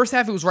believe in the first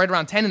half it was right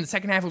around 10, in the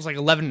second half it was like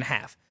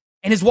 11.5.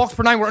 And his walks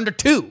per 9 were under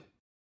 2.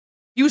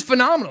 He was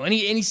phenomenal, and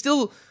he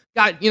still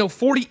got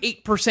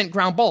 48%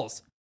 ground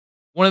balls.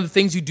 One of the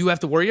things you do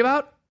have to worry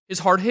about is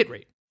hard hit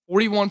rate,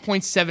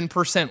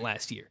 41.7%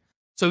 last year.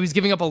 So he's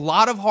giving up a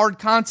lot of hard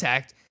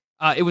contact.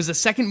 It was the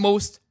second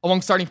most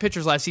among starting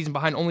pitchers last season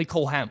behind only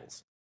Cole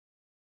Hamels.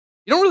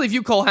 You don't really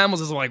view Cole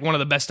Hamels as like one of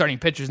the best starting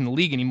pitchers in the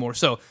league anymore.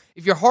 So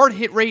if your hard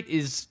hit rate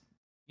is,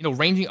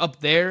 ranging up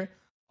there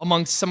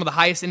amongst some of the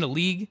highest in the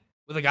league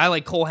with a guy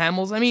like Cole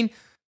Hamels,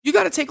 you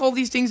got to take all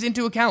these things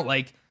into account.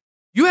 Like,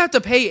 you have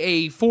to pay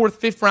a 4th,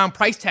 5th round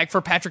price tag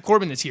for Patrick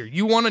Corbin this year.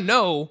 You want to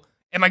know,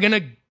 am I going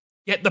to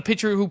get the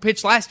pitcher who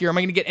pitched last year? Am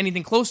I going to get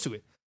anything close to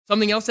it?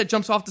 Something else that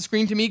jumps off the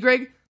screen to me,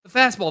 Greg, the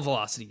fastball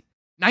velocity.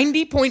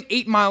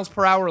 90.8 miles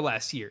per hour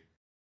last year.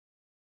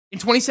 In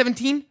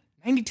 2017,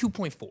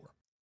 92.4.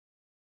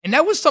 And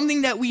that was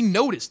something that we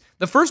noticed.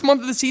 The first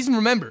month of the season,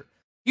 remember,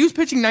 he was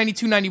pitching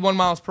 92, 91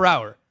 miles per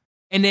hour.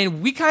 And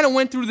then we kind of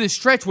went through this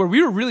stretch where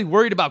we were really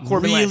worried about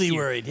Corbin last year. Really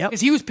worried, yep.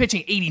 Because he was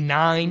pitching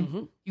 89.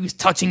 Mm-hmm. He was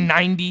touching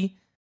 90.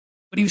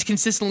 But he was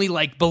consistently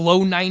like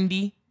below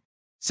 90.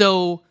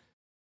 So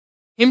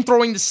him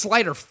throwing the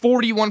slider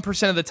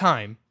 41% of the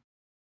time.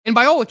 And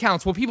by all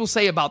accounts, what people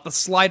say about the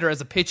slider as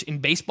a pitch in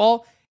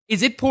baseball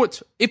is it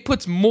puts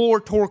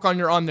more torque on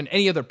your arm than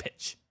any other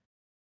pitch.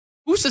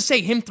 Who's to say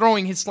him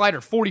throwing his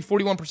slider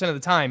 41% of the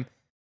time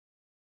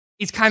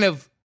is kind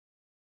of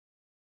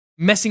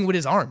messing with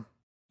his arm?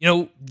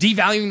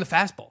 Devaluing the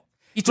fastball.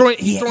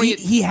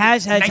 He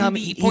has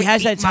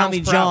had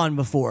Tommy John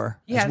before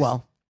as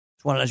well.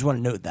 I just want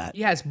to note that.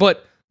 Yes,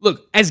 but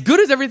look, as good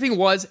as everything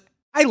was,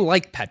 I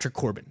like Patrick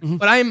Corbin,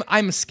 but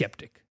I'm a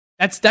skeptic.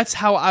 That's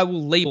how I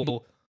will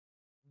label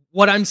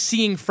what I'm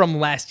seeing from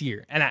last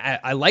year. And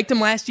I liked him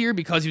last year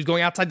because he was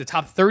going outside the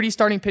top 30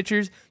 starting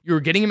pitchers. You were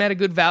getting him at a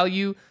good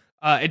value.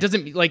 It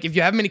doesn't, like, if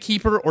you have him in a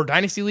keeper or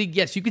dynasty league,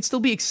 yes, you could still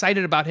be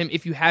excited about him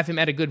if you have him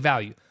at a good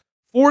value.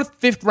 4th,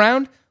 5th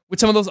round with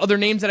some of those other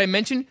names that I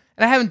mentioned,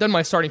 and I haven't done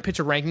my starting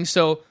pitcher rankings,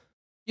 so,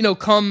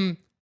 come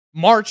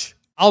March,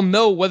 I'll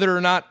know whether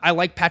or not I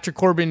like Patrick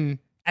Corbin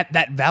at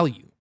that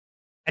value,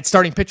 at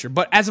starting pitcher.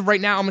 But as of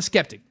right now, I'm a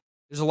skeptic.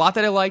 There's a lot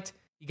that I liked.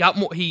 He got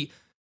more,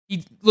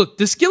 look,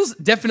 the skills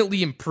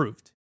definitely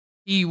improved.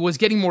 He was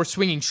getting more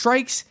swinging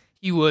strikes.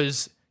 He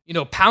was,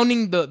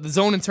 pounding the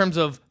zone in terms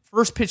of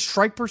first pitch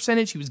strike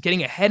percentage. He was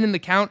getting ahead in the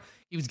count.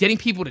 He was getting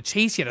people to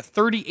chase. He had a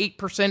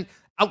 38%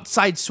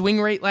 outside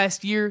swing rate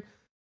last year.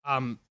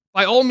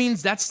 By all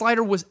means, that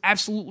slider was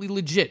absolutely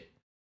legit.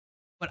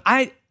 But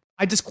I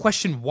just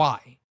question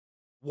why.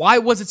 Why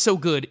was it so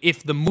good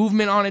if the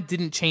movement on it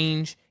didn't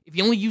change? If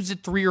he only used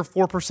it 3 or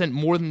 4%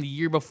 more than the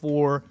year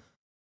before,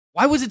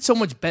 why was it so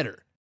much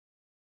better?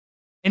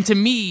 And to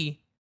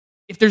me,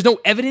 if there's no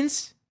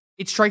evidence,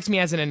 it strikes me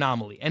as an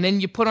anomaly. And then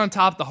you put on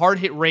top the hard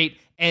hit rate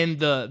and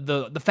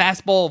the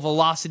fastball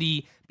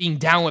velocity being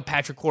down with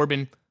Patrick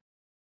Corbin.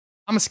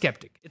 I'm a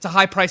skeptic. It's a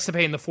high price to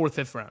pay in the 4th,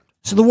 5th round.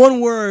 So the one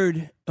word,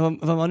 if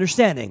I'm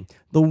understanding,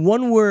 the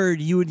one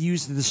word you would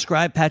use to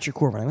describe Patrick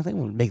Corbin, I don't think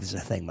I'm going to make this a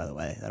thing, by the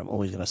way, that I'm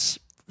always going to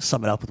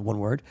sum it up with one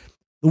word.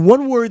 The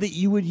one word that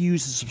you would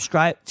use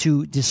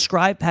to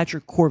describe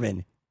Patrick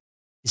Corbin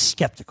is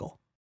skeptical.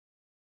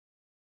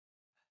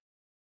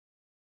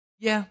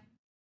 Yeah.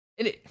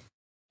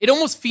 It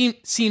almost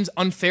seems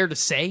unfair to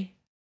say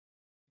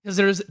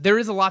because there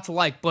is a lot to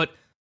like, but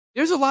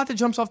there's a lot that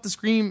jumps off the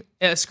screen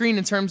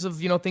in terms of,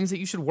 things that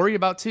you should worry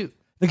about too.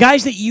 The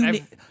guys that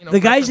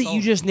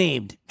you just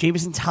named,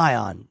 Jameson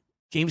Taillon,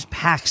 James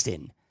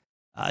Paxton,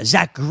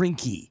 Zach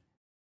Greinke,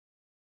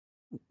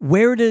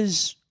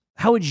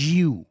 how would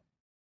you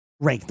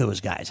rank those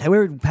guys?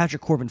 Where would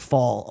Patrick Corbin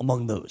fall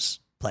among those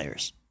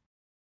players?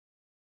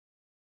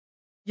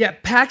 Yeah,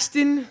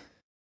 Paxton,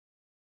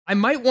 I'm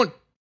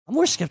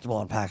more skeptical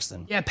on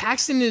Paxton. Yeah,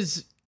 Paxton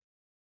is...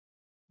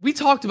 We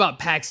talked about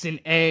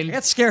Paxton, and... I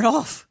got scared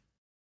off.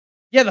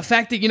 Yeah, the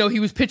fact that, he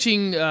was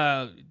pitching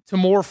to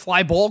more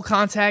fly ball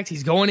contact.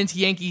 He's going into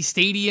Yankee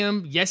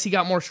Stadium. Yes, he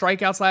got more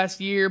strikeouts last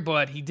year,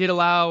 but he did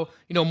allow,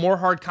 more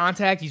hard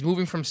contact. He's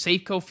moving from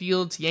Safeco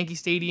Field to Yankee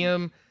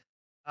Stadium.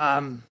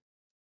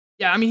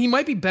 He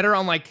might be better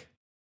on,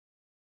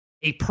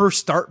 a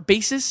per-start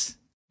basis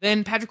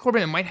than Patrick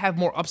Corbin and might have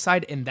more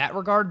upside in that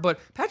regard, but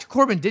Patrick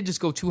Corbin did just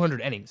go 200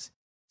 innings.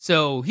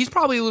 So he's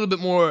probably a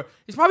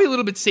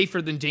little bit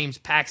safer than James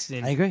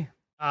Paxton. I agree.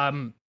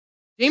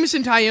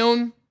 Jameson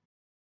Taillon,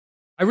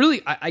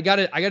 I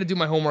gotta do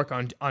my homework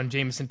on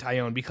Jameson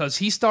Taillon because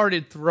he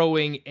started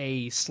throwing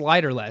a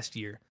slider last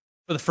year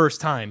for the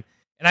first time.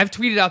 And I've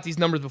tweeted out these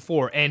numbers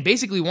before, and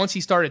basically once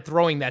he started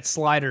throwing that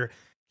slider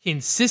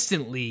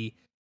consistently,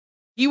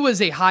 he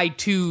was a high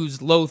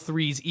 2s, low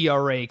 3s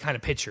ERA kind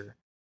of pitcher.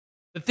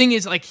 The thing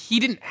is, he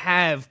didn't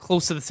have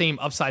close to the same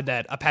upside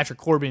that a Patrick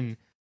Corbin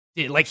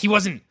did. He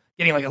wasn't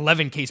getting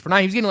 11 Ks per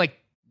 9. He was getting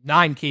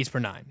 9 Ks per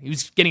 9. He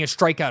was getting a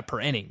strikeout per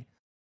inning.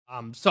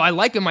 So I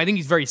like him. I think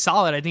he's very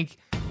solid. I think,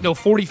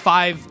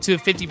 45 to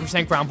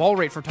 50% ground ball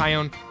rate for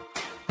Taillon.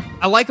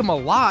 I like him a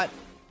lot.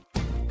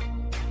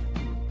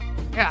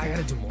 Yeah, I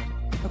gotta do more.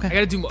 Okay. I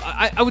gotta do more.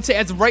 I would say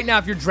as of right now,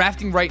 if you're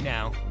drafting right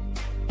now,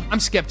 I'm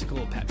skeptical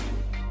of Patrick.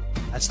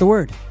 That's the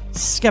word.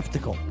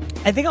 Skeptical.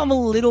 I think I'm a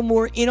little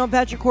more in on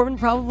Patrick Corbin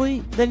probably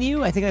than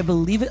you. I think I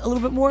believe it a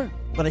little bit more,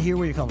 but I hear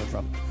where you're coming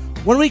from.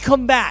 When we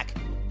come back,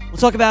 we'll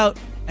talk about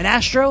an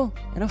Astro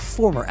and a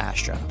former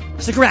Astro.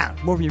 Stick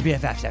around. More of your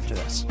BFFs after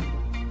this.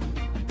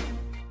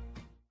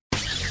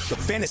 The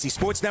Fantasy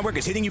Sports Network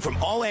is hitting you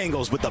from all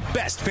angles with the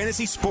best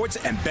fantasy sports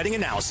and betting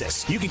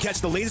analysis. You can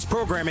catch the latest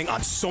programming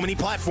on so many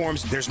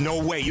platforms, there's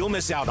no way you'll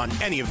miss out on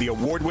any of the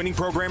award-winning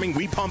programming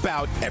we pump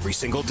out every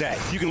single day.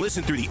 You can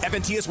listen through the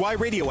FNTSY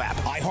radio app,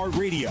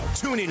 iHeartRadio,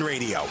 TuneIn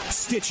Radio,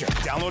 Stitcher.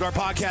 Download our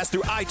podcast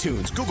through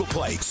iTunes, Google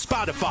Play,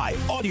 Spotify,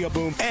 Audio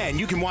Boom, and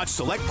you can watch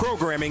select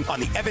programming on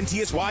the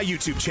FNTSY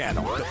YouTube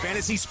channel. The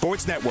Fantasy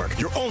Sports Network,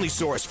 your only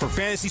source for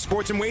fantasy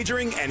sports and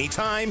wagering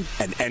anytime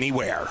and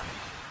anywhere.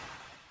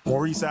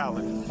 Maurice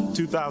Allen,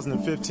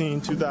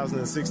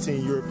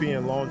 2015-2016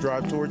 European Long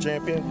Drive Tour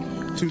champion,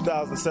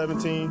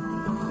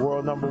 2017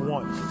 world number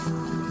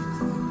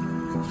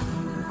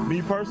 1.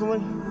 Me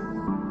personally,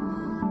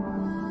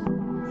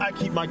 I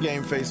keep my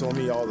game face on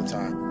me all the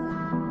time.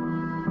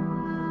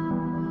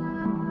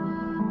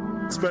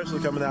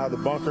 Especially coming out of the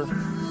bunker,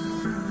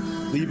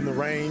 leaving the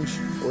range,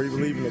 or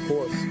even leaving the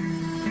course.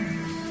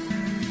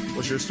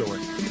 What's your story?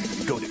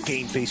 Go to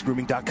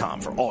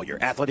GameFaceGrooming.com for all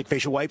your athletic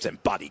facial wipes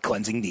and body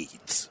cleansing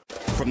needs.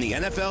 From the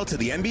NFL to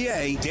the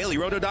NBA,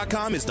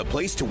 DailyRoto.com is the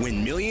place to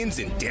win millions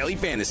in daily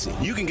fantasy.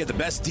 You can get the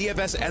best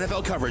DFS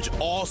NFL coverage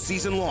all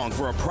season long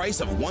for a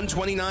price of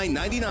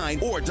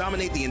 $129.99 or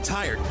dominate the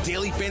entire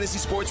daily fantasy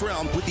sports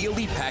realm with the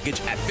Elite package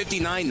at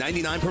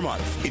 $59.99 per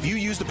month. If you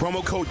use the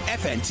promo code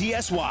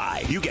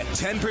FNTSY, you get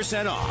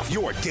 10% off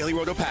your Daily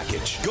Roto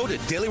package. Go to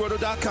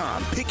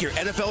DailyRoto.com, pick your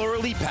NFL or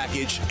Elite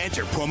package,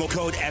 enter promo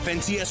code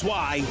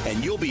FNTSY,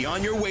 and you'll be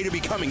on your way to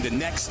becoming the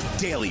next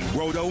Daily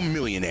Roto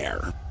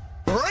millionaire.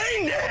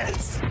 Rain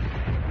dance!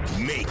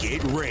 Make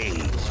it rain.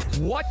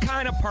 What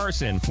kind of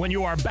person, when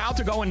you are about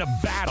to go into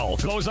battle,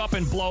 goes up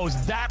and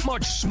blows that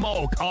much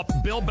smoke up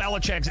Bill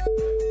Belichick's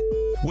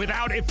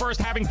without it first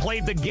having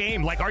played the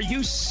game? Like, are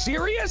you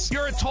serious?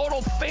 You're a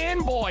total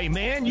fanboy,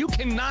 man. You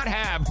cannot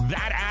have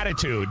that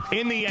attitude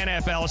in the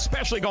NFL,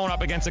 especially going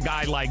up against a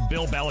guy like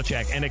Bill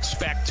Belichick and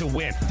expect to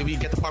win. Do we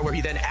get the part where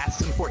he then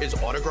asks him for his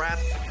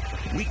autograph?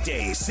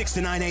 Weekdays, 6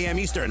 to 9 a.m.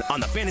 Eastern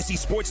on the Fantasy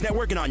Sports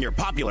Network and on your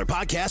popular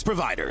podcast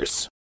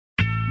providers.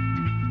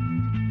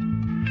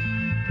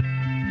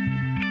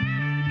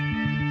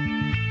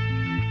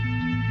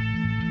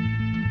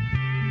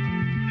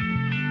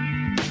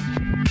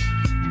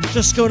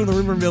 Just go to the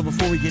rumor mill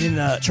before we get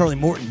into Charlie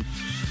Morton.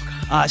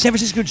 San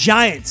Francisco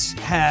Giants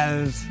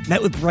have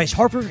met with Bryce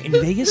Harper in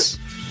Vegas.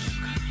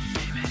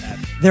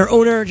 Their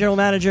owner, general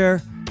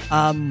manager,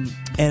 and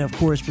of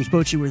course Bruce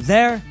Bochy were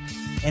there.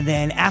 And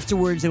then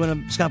afterwards, they went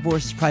on Scott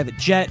Boras' private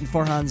jet and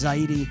Farhan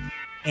Zaidi.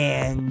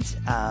 And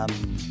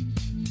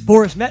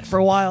Boras met for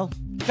a while.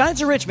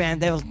 Giants are rich, man.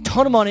 They have a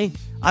ton of money.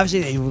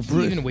 Obviously, they were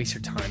You even waste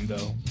your time,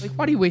 though. Like,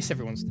 why do you waste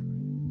everyone's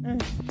time?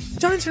 The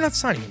Giants are not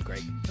signing him,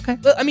 Greg. Okay.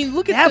 I mean,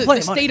 look at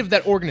the state of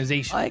that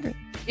organization. I agree.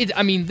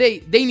 I mean,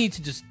 they need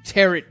to just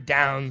tear it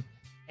down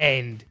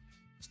and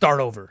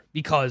start over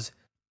because,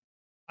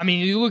 I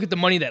mean, you look at the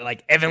money that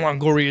like Evan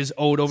Longoria is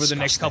owed over the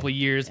next couple of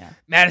years. Yeah.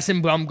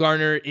 Madison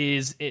Bumgarner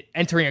is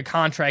entering a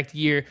contract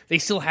year. They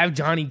still have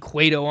Johnny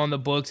Cueto on the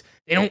books.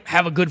 They don't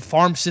have a good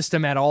farm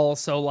system at all.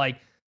 So, like,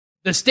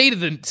 the state of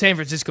the San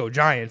Francisco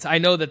Giants, I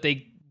know that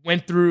they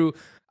went through,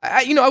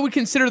 I would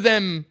consider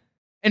them,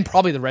 and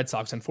probably the Red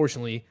Sox,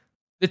 unfortunately,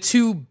 the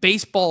two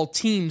baseball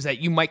teams that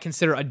you might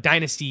consider a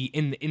dynasty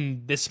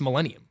in this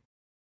millennium.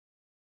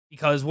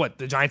 Because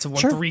the Giants have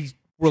won 3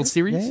 World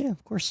Series? Yeah,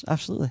 of course.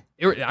 Absolutely.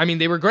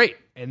 They were great.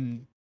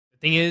 And the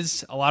thing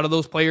is, a lot of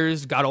those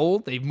players got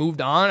old. They've moved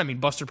on. I mean,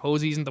 Buster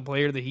Posey isn't the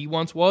player that he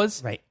once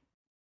was. Right.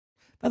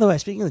 By the way,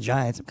 speaking of the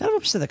Giants, I'm kind of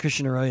upset that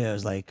Christian Arroyo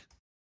is, like,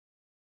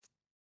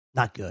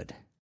 not good.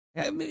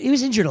 He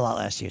was injured a lot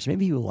last year, so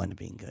maybe he will wind up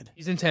being good.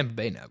 He's in Tampa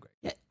Bay now, Greg.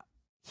 Yeah.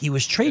 He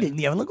was traded in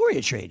the Evan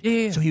Longoria trade.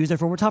 Yeah. So he was their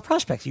former top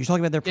prospect. So you're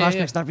talking about their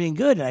prospects not being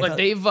good. And but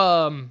they've,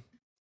 I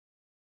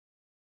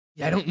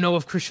don't know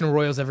if Christian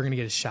Arroyo's ever going to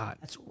get a shot.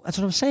 That's what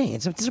I'm saying.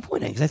 It's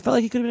disappointing because I felt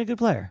like he could have been a good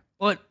player.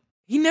 But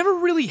he never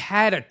really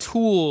had a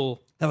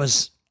tool that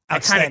was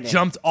kind of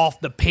jumped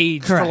off the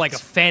page for like a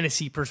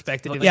fantasy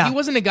perspective. Like, he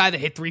wasn't a guy that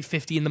hit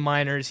 350 in the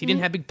minors. He didn't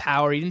have big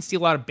power. He didn't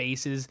steal a lot of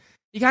bases.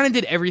 He kind of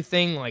did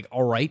everything like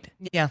all right.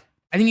 Yeah.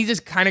 I think he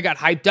just kind of got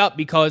hyped up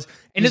because,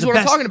 and this is what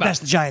I'm talking about. Best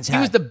the Giants had.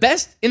 He was the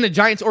best in the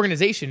Giants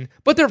organization,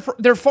 but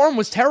their farm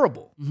was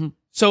terrible. Mm-hmm.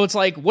 So it's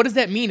like, what does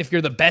that mean if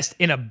you're the best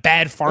in a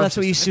bad farm? Well, that's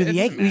what you see with the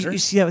Yankees. You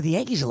see that with the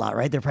Yankees a lot,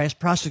 right? Their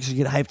prospects would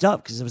get hyped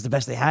up because it was the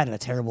best they had in a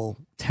terrible.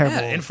 Yeah,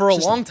 and for a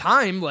long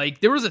time, like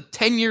there was a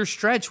 10-year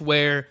stretch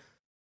where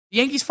the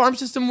Yankees farm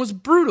system was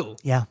brutal.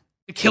 Yeah.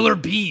 The killer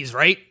bees,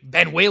 right?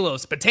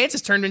 Benuelos.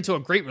 Betances turned into a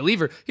great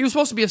reliever. He was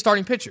supposed to be a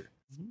starting pitcher.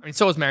 I mean,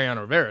 so was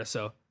Mariano Rivera,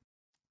 so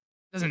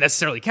doesn't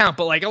necessarily count.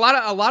 But like a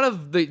lot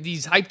of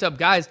these hyped up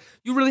guys,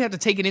 you really have to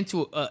take it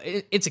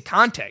into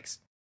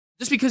context.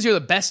 Just because you're the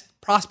best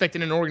prospect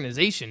in an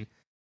organization,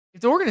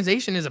 if the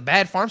organization is a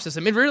bad farm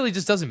system, it really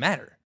just doesn't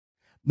matter.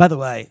 By the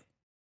way,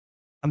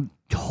 I'm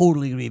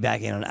totally going to be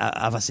back in on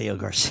Avisaíl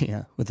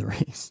Garcia with the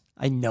Rays.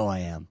 I know I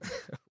am.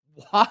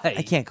 Why?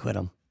 I can't quit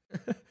him.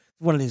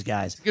 One of these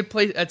guys. It's a good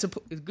place. That's a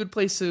good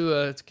place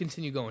to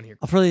continue going here.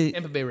 I'll probably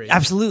Tampa Bay Rays.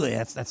 Absolutely.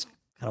 That's kind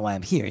of why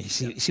I'm here. You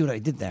see what I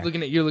did there.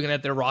 You're looking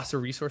at their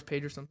roster resource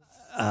page or something?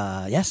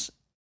 Yes.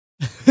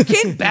 You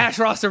can't bash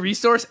roster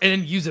resource and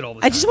then use it all the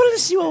time. I just wanted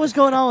to see what was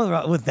going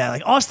on with that.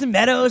 Like Austin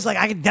Meadows, like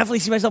I could definitely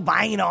see myself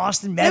buying into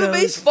Austin Meadows. Tampa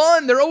Bay's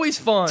fun. They're always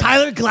fun.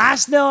 Tyler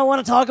Glasnow, I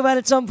want to talk about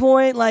at some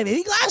point. Like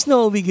maybe Glasnow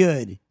will be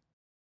good.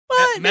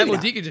 But Matt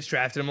Modica just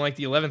drafted him like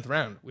the 11th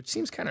round, which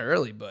seems kind of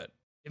early, but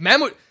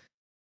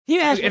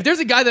if there's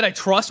a guy that I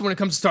trust when it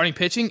comes to starting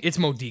pitching, it's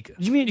Modica.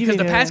 Because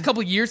the past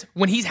couple of years,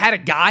 when he's had a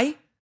guy,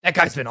 that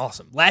guy's been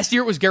awesome. Last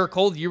year it was Garrett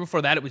Cole. The year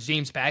before that it was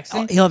James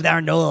Paxton. He'll have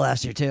Aaron Nola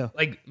last year too.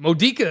 Like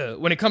Modica,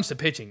 when it comes to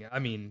pitching, I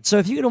mean. So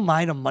if you don't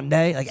mind on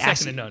Monday, like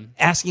second to none.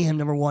 Asking him,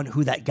 number one,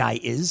 who that guy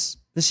is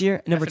this year,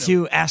 and number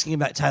two, asking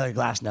about Tyler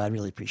Glasnow, I'd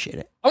really appreciate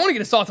it. I want to get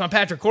his thoughts on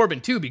Patrick Corbin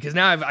too, because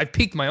now I've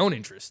piqued my own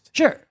interest.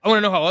 Sure. I want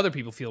to know how other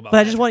people feel about But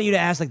that. I just want you to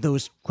ask like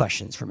those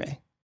questions for me.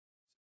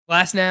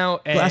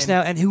 Glasnow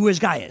and who his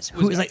guy is.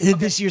 Who is like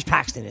this year's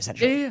Paxton,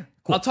 essentially. Yeah.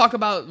 Cool. I'll talk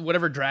about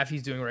whatever draft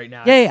he's doing right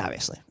now. Yeah,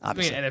 obviously.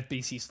 Doing an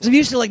NFBC. So I'm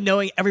used to like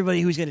knowing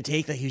everybody who's going to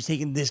take. Like who's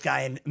taking this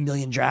guy in a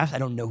million drafts. I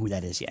don't know who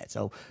that is yet.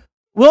 So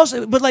we'll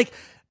also, but like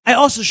I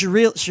also should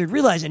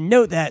realize and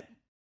note that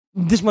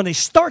this Monday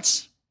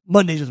starts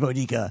Mondays with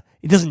Modica.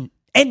 It doesn't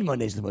end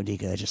Mondays with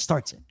Modica. It just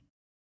starts it.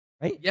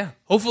 Right? Yeah.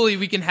 Hopefully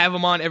we can have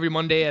him on every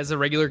Monday as a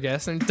regular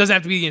guest. And it doesn't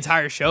have to be the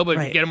entire show, but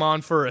we can get him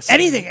on for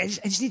anything. I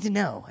just need to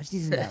know.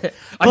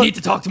 I need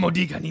to talk to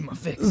Modica. I need my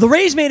fix. The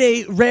Rays made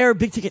a rare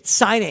big ticket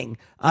signing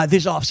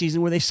this offseason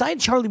where they signed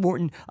Charlie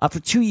Morton for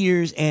 2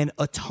 years and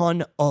a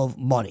ton of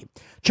money.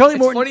 It's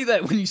funny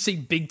that when you say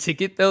big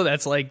ticket, though,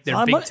 that's like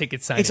their big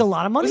ticket signing. It's a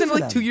lot of money. Wasn't it for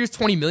like them. 2 years,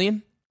 $20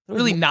 million?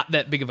 Really not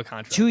that big of a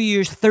contract. 2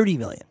 years, $30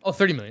 million. Oh,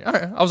 $30 million. All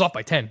right. I was off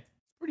by 10.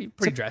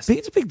 Pretty drastic.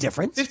 It's a big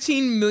difference.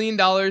 $15 million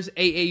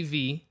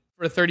AAV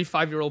for a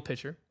 35-year-old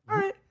pitcher. All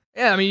right.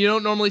 Yeah, I mean, you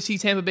don't normally see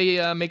Tampa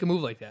Bay make a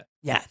move like that.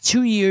 Yeah,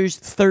 2 years,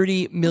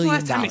 $30 million. When's the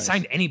last time they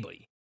signed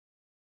anybody?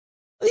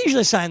 They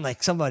usually sign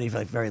like somebody for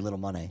like very little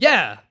money.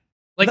 Yeah.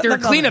 Like their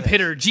cleanup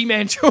hitter,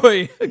 G-Man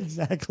Choi.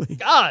 Exactly.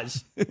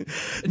 Gosh.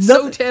 It's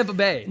so Tampa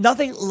Bay.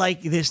 Nothing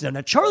like this, though.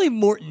 Now, Charlie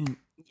Morton,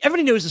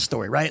 everybody knows the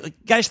story, right?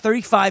 Like, guy's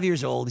 35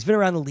 years old. He's been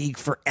around the league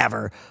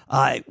forever.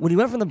 When he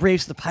went from the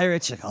Braves to the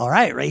Pirates, like, all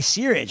right, Ray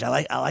Searage,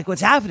 I like what's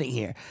happening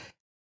here.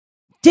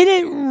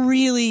 Didn't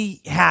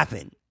really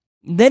happen.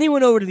 Then he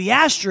went over to the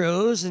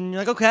Astros, and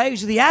you're like, okay,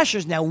 he's with the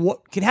Astros now.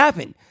 What can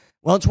happen?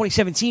 Well, in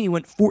 2017, he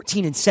went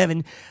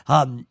 14-7.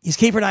 His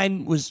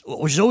K/9 was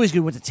always good.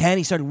 Went to 10.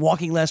 He started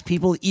walking less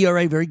people.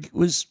 ERA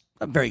was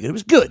not very good. It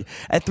was good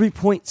at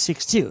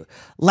 3.62.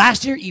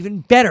 Last year,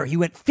 even better. He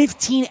went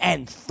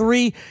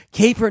 15-3.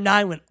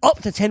 K/9 went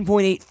up to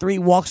 10.83.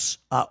 Walks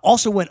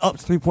also went up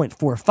to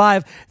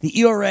 3.45. The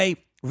ERA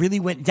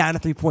really went down to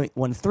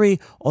 3.13,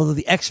 although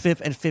the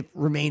xFIP and FIP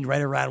remained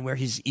right around where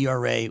his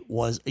ERA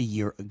was a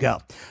year ago.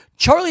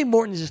 Charlie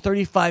Morton is a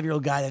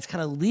 35-year-old guy that's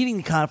kind of leaving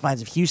the confines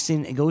of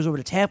Houston and goes over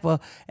to Tampa,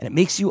 and it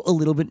makes you a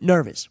little bit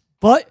nervous.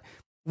 But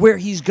where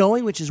he's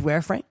going, which is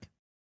where, Frank?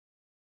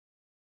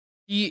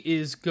 He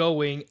is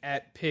going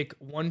at pick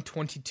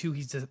 122.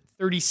 He's the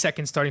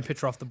 32nd starting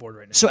pitcher off the board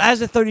right now. So as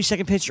the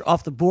 32nd pitcher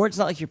off the board, it's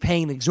not like you're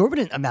paying an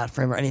exorbitant amount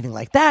for him or anything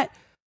like that,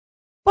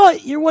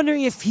 but you're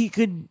wondering if he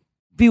could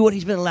be what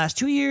he's been the last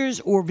 2 years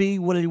or be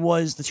what he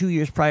was the 2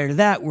 years prior to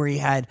that, where he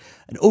had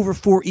an over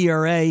 4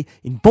 ERA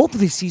in both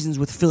of his seasons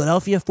with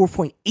Philadelphia,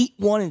 4.81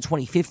 in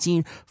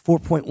 2015,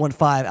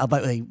 4.15,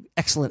 albeit with an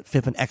excellent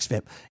FIP and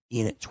xFIP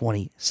in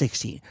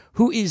 2016.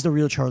 Who is the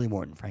real Charlie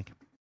Morton, Frank?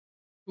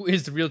 Who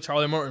is the real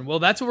Charlie Morton? Well,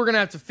 that's what we're going to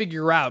have to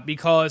figure out,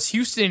 because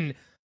Houston,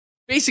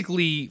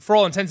 basically, for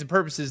all intents and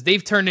purposes,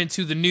 they've turned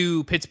into the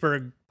new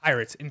Pittsburgh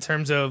Pirates in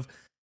terms of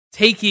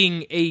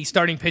taking a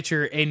starting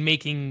pitcher and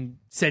making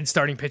said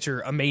starting pitcher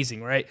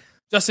amazing, right?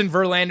 Justin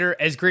Verlander,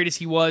 as great as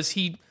he was,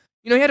 he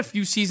had a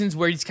few seasons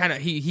where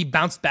he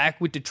bounced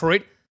back with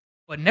Detroit,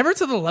 but never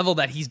to the level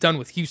that he's done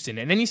with Houston.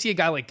 And then you see a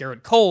guy like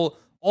Garrett Cole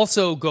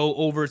also go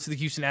over to the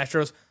Houston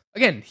Astros.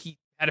 Again, he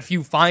had a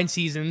few fine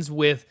seasons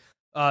with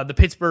the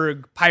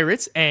Pittsburgh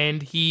Pirates,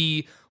 and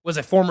he was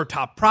a former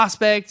top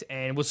prospect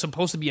and was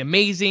supposed to be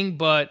amazing,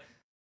 but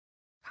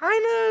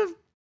kind of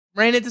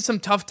ran into some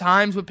tough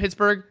times with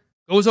Pittsburgh.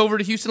 Goes over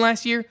to Houston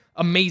last year,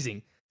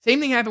 amazing. Same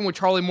thing happened with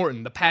Charlie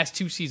Morton the past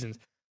 2 seasons.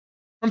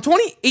 From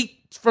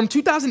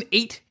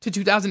 2008 to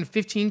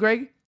 2015,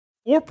 Greg,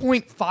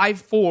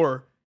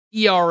 4.54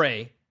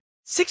 ERA,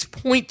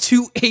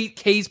 6.28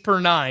 Ks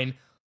per 9,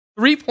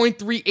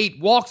 3.38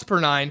 walks per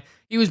 9.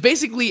 He was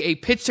basically a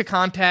pitch to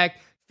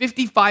contact,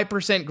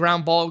 55%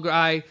 ground ball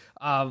guy,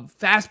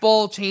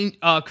 fastball,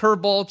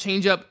 curveball,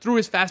 changeup, threw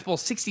his fastball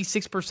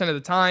 66% of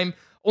the time,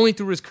 only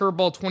threw his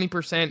curveball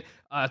 20%.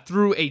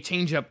 Through a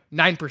changeup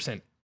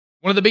 9%.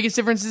 One of the biggest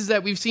differences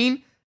that we've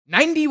seen,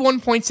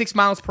 91.6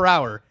 miles per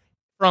hour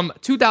from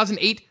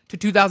 2008 to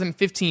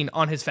 2015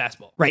 on his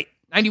fastball. Right.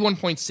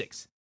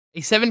 91.6.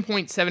 A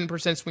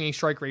 7.7% swinging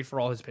strike rate for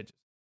all his pitches.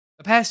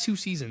 The past 2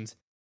 seasons,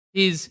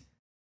 his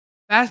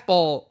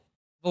fastball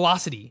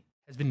velocity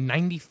has been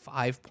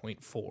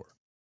 95.4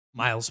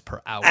 miles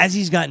per hour. As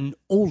he's gotten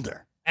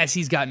older.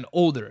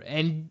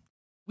 And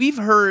we've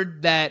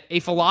heard that a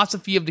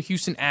philosophy of the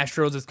Houston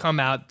Astros has come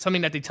out,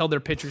 something that they tell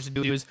their pitchers to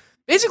do is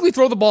basically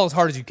throw the ball as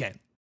hard as you can.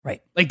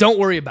 Right. Like, don't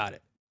worry about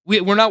it.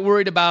 We're not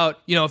worried about,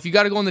 if you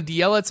got to go on the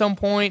DL at some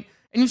point,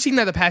 and you've seen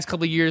that the past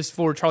couple of years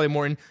for Charlie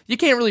Morton, you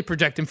can't really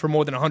project him for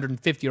more than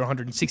 150 or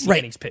 160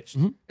 innings pitched.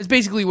 Mm-hmm. It's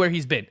basically where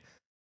he's been.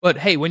 But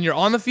hey, when you're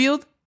on the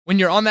field, when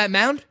you're on that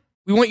mound,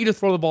 we want you to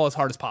throw the ball as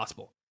hard as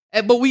possible.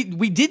 But we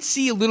did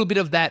see a little bit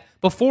of that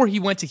before he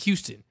went to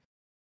Houston.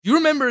 Do you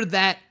remember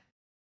that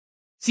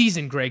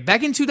season, Greg?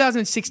 Back in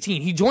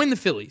 2016, he joined the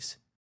Phillies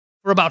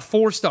for about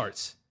 4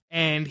 starts,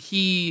 and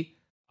he,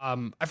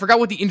 I forgot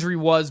what the injury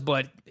was,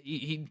 but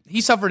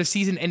he suffered a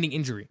season-ending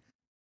injury.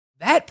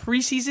 That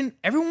preseason,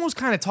 everyone was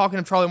kind of talking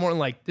to Charlie Morton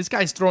like, this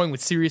guy's throwing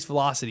with serious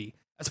velocity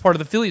as part of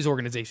the Phillies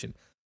organization.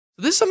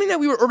 So this is something that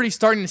we were already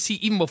starting to see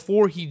even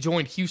before he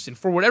joined Houston.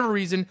 For whatever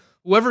reason,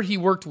 whoever he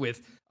worked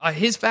with,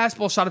 his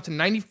fastball shot up to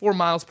 94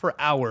 miles per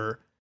hour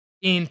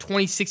in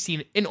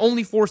 2016 and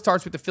only 4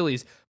 starts with the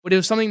Phillies, but it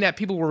was something that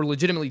people were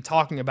legitimately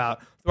talking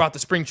about throughout the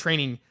spring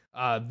training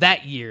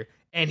that year,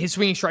 and his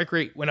swinging strike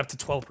rate went up to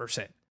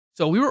 12%.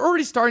 So we were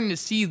already starting to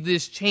see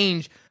this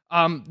change.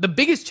 The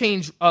biggest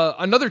change,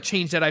 another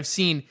change that I've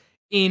seen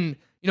in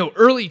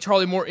early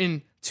Charlie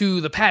Morton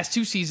to the past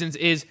 2 seasons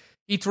is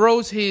he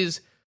throws his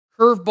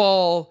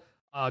curveball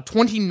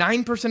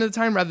 29% of the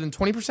time rather than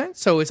 20%.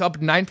 So it's up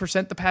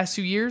 9% the past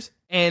 2 years.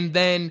 And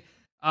then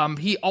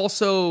he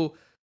also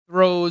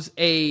throws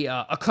a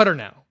cutter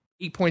now,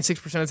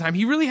 8.6% of the time.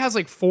 He really has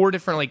like 4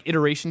 different like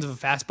iterations of a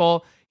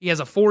fastball. He has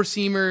a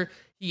 4-seamer,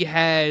 he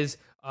has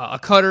a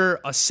cutter,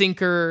 a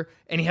sinker,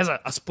 and he has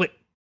a split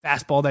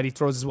fastball that he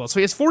throws as well. So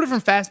he has 4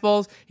 different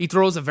fastballs. He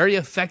throws a very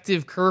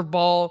effective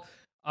curveball.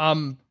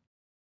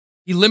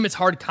 He limits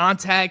hard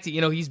contact.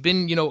 He's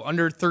been,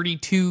 under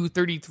 32,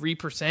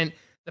 33%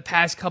 the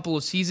past couple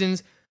of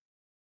seasons.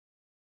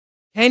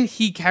 Can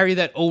he carry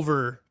that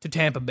over to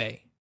Tampa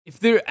Bay?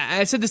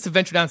 I said this to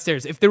Venture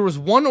Downstairs, if there was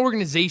one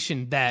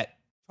organization that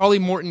Charlie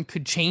Morton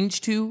could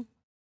change to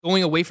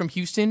going away from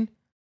Houston,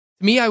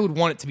 to me, I would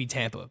want it to be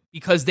Tampa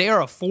because they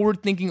are a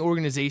forward-thinking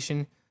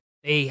organization.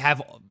 They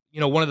have,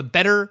 one of the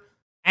better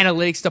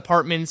analytics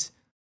departments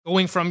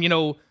going from,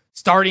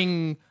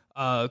 starting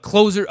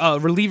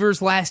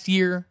relievers last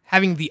year,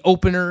 having the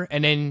opener,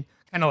 and then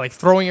kind of like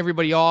throwing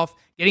everybody off,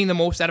 getting the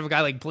most out of a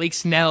guy like Blake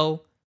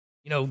Snell,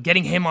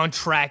 getting him on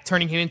track,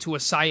 turning him into a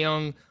Cy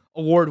Young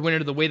Award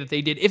winner the way that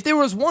they did. If there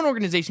was one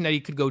organization that he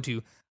could go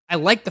to, I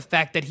like the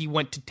fact that he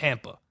went to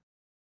Tampa.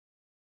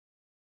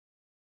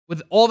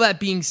 With all that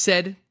being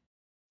said,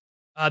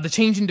 the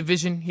change in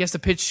division, he has to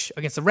pitch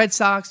against the Red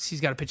Sox.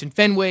 He's got to pitch in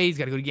Fenway. He's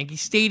got to go to Yankee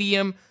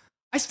Stadium.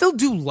 I still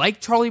do like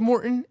Charlie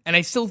Morton, and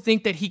I still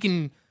think that he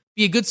can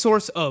be a good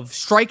source of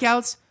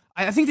strikeouts.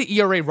 I think the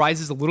ERA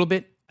rises a little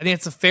bit. I think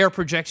it's a fair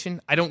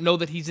projection. I don't know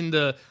that he's in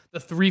the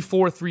 3.4,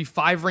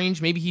 3.5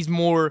 range. Maybe he's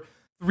more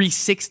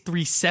 3.6,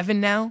 3.7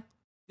 now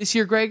this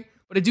year, Greg.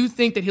 But I do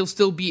think that he'll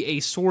still be a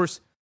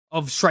source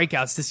of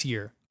strikeouts this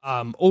year.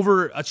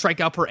 Over a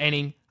strikeout per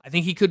inning. I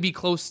think he could be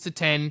close to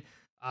 10.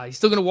 He's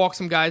still going to walk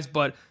some guys,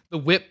 but the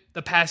whip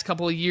the past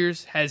couple of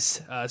years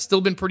has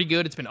still been pretty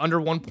good. It's been under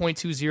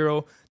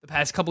 1.20 the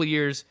past couple of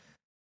years.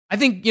 I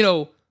think,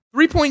 3.6,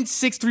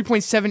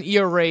 3.7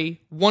 ERA,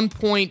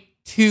 1.2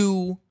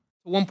 to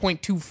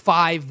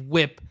 1.25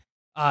 whip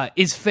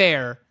is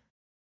fair.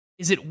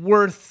 Is it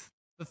worth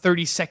the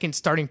 32nd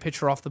starting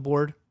pitcher off the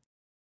board?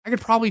 I could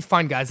probably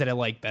find guys that I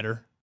like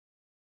better.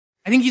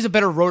 I think he's a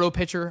better roto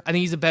pitcher. I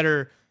think he's a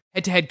better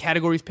head-to-head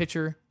categories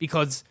pitcher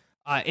because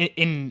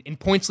in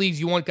points leagues,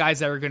 you want guys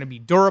that are going to be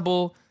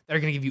durable, that are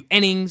going to give you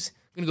innings,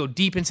 going to go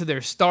deep into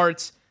their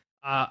starts.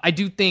 I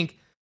do think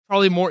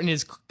Charlie Morton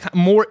is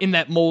more in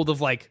that mold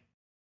of like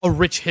a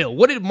Rich Hill.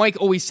 What did Mike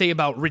always say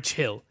about Rich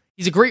Hill?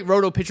 He's a great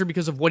roto pitcher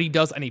because of what he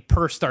does on a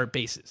per-start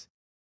basis.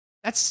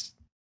 That's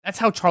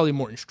how Charlie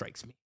Morton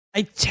strikes me.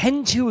 I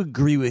tend to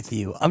agree with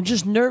you. I'm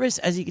just nervous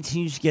as he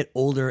continues to get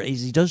older,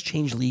 as he does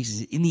change leagues.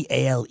 He's in the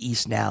AL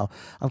East now.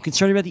 I'm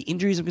concerned about the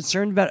injuries. I'm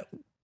concerned about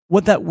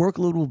what that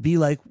workload will be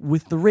like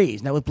with the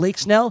Rays. Now, with Blake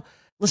Snell,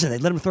 listen, they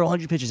let him throw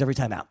 100 pitches every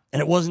time out.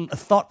 And it wasn't a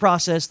thought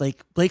process.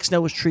 Like, Blake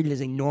Snell was treated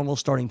as a normal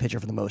starting pitcher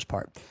for the most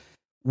part.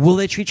 Will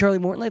they treat Charlie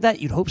Morton like that?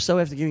 You'd hope so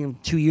after giving him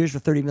 2 years for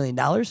 $30 million.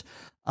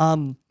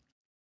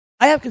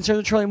 I have concerns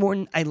with Charlie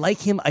Morton. I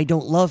like him. I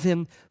don't love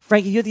him.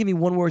 Frank, if you had to give me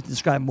one word to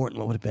describe Morton,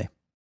 what would it be?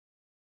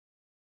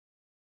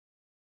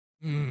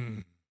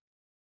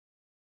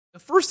 The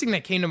first thing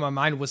that came to my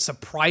mind was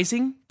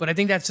surprising, but I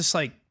think that's just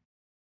like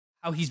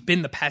how he's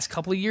been the past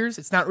couple of years.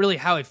 It's not really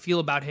how I feel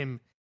about him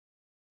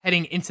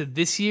heading into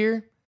this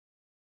year.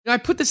 I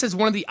put this as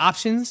one of the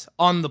options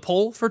on the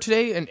poll for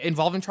today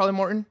involving Charlie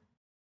Morton.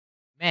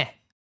 Meh. I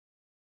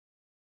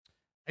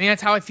think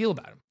that's how I feel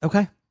about him.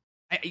 Okay.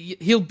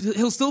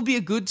 He'll still be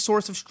a good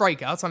source of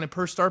strikeouts on a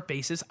per start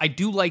basis. I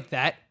do like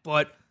that,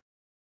 but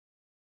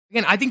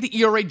again, I think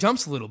the ERA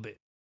jumps a little bit.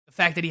 The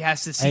fact that he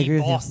has to see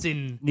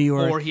Boston, New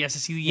York more, he has to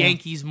see the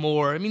Yankees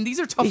more. I mean, these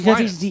are tough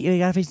lineups. You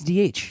got to face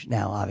the DH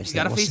now, obviously.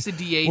 You got to face the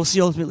DH. We'll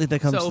see ultimately if that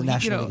comes to the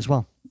National League as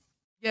well.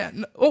 Yeah.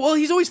 Well,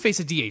 he's always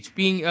faced a DH,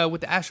 being with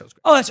the Astros.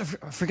 Oh, I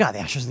forgot the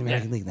Astros in the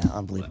American League now.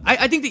 Unbelievable.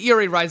 I think the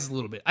ERA rises a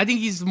little bit. I think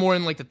he's more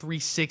in like the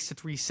 3.6 to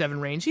 3.7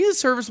 range. He's a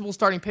serviceable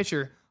starting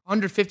pitcher,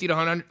 150 to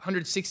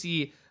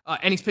 160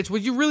 innings pitched.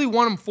 What you really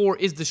want him for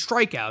is the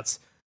strikeouts.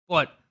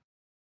 But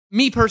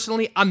me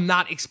personally, I'm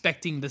not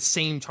expecting the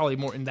same Charlie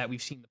Morton that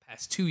we've seen the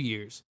past 2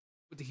 years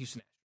with the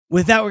Houston Astros.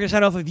 With that, we're going to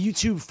sign off of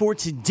YouTube for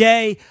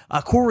today.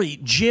 Corey,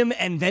 Jim,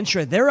 and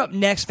Ventura, they're up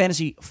next.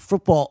 Fantasy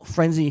Football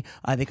Frenzy,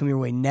 they come your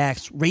way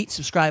next. Rate,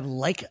 subscribe,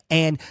 like,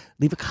 and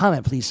leave a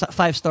comment, please.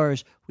 5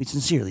 stars. We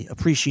sincerely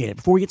appreciate it.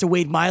 Before we get to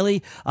Wade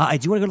Miley, I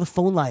do want to go to the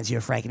phone lines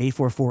here, Frank, at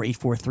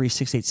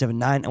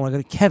 844-843-6879. I want to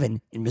go to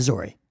Kevin in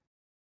Missouri.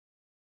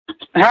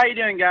 How you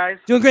doing, guys?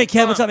 Doing great,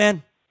 Kevin. What's up,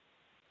 man?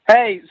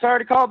 Hey, sorry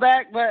to call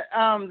back, but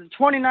the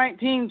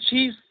 2019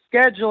 Chiefs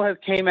schedule has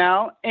came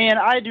out, and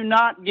I do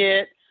not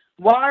get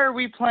why are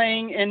we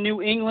playing in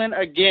New England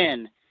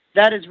again?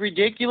 That is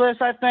ridiculous,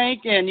 I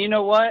think, and you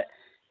know what?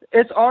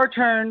 it's our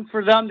turn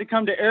for them to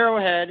come to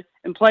Arrowhead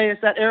and play us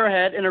at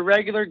Arrowhead in a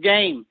regular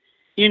game.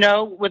 You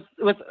know, with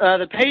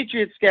the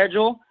Patriots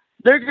schedule,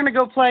 they're going to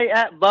go play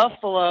at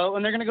Buffalo,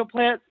 and they're going to go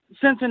play at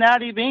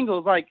Cincinnati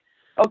Bengals. Like,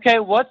 okay,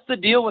 what's the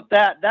deal with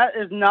that? That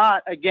is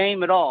not a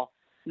game at all.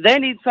 They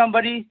need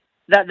somebody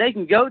that they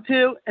can go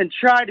to and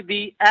try to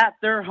be at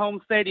their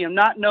home stadium,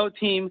 not no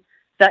team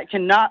that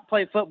cannot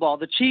play football.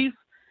 The Chiefs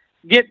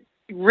get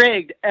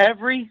rigged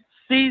every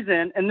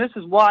season, and this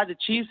is why the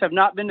Chiefs have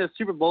not been to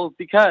Super Bowls,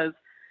 because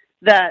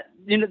that,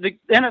 you know, the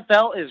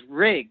NFL is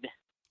rigged.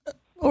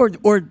 Or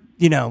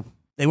you know,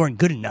 they weren't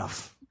good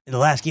enough in the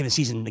last game of the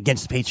season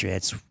against the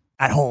Patriots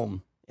at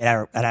home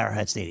at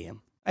Arrowhead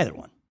Stadium. Either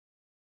one.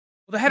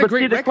 Well, they had a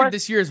great record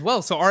this year as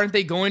well, so aren't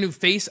they going to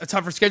face a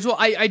tougher schedule?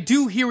 I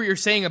do hear what you're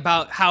saying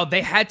about how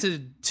they had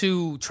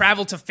to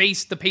travel to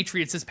face the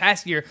Patriots this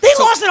past year. They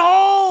lost at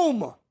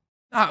home!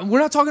 We're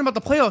not talking about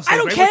the playoffs. I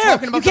don't right? care. We're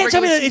talking about you can't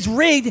tell me that it's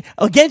rigged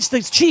against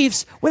the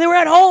Chiefs when they were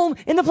at home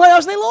in the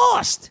playoffs and they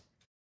lost.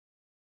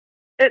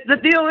 The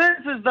deal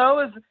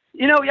is,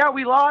 you know, yeah,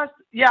 we lost.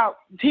 Yeah,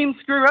 teams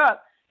screw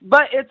up.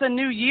 But it's a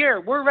new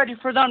year. We're ready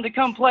for them to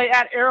come play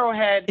at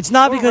Arrowhead. It's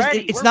not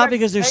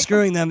because they're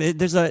screwing them.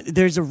 There's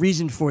a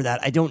reason for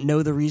that. I don't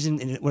know the reason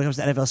when it comes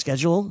to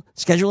NFL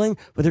scheduling,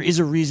 but there is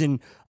a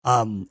reason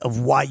of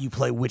why you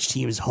play which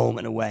teams home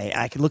and away.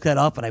 And I can look that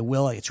up, and I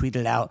will. I can tweet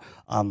it out.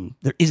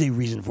 There is a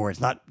reason for it. It's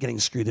not getting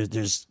screwed.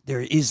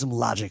 There is some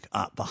logic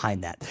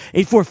behind that.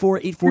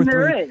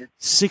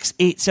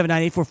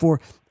 844-843-6879.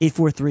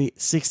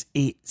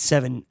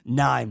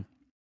 844-843-6879.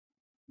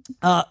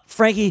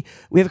 Frankie,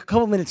 we have a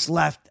couple minutes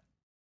left.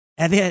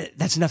 And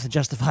that's enough to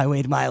justify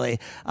Wade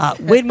Miley.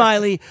 Wade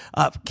Miley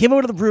came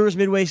over to the Brewers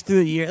midway through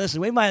the year.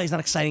 Listen, Wade Miley's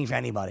not exciting for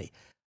anybody,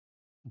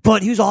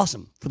 but he was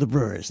awesome for the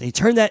Brewers. They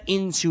turned that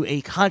into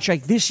a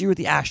contract this year with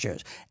the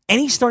Astros.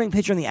 Any starting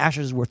pitcher on the Astros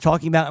is worth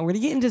talking about, and we're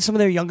going to get into some of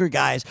their younger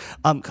guys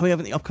coming up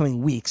in the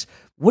upcoming weeks.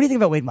 What do you think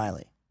about Wade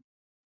Miley?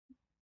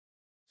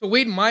 So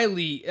Wade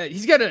Miley,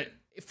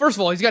 first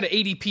of all, he's got an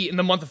ADP in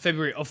the month of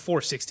February of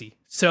 460.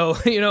 So,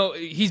 you know,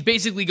 he's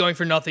basically going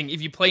for nothing.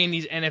 If you play in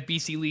these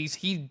NFBC leagues,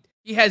 he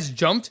has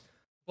jumped,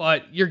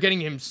 but you're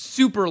getting him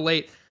super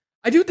late.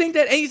 I do think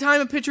that anytime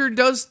a pitcher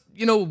does,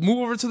 you know, move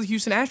over to the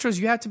Houston Astros,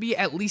 you have to be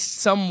at least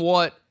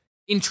somewhat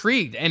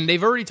intrigued. And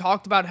they've already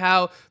talked about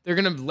how they're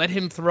going to let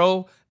him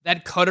throw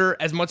that cutter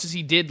as much as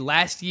he did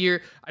last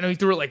year. I know he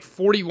threw it like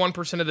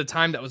 41% of the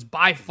time. That was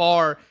by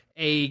far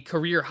a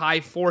career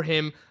high for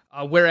him,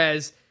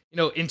 whereas, you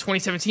know, in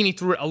 2017, he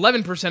threw it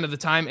 11% of the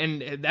time,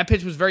 and that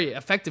pitch was very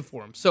effective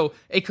for him. So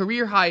a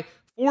career high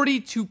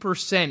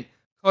 42%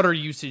 cutter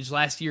usage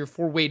last year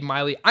for Wade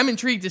Miley. I'm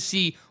intrigued to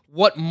see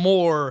what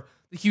more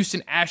the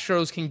Houston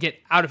Astros can get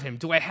out of him.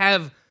 Do I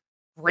have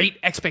great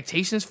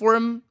expectations for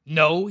him?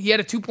 No. He had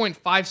a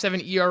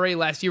 2.57 ERA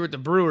last year with the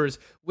Brewers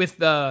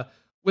with a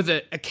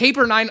K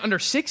per 9 under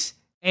 6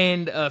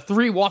 and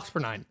 3 walks per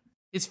 9.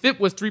 His FIP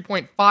was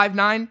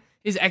 3.59.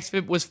 His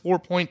xFIP was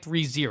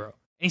 4.30.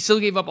 And he still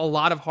gave up a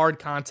lot of hard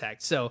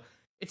contact. So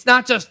it's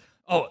not just,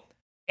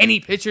 any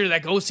pitcher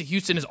that goes to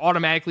Houston is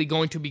automatically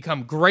going to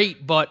become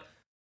great, but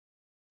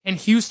can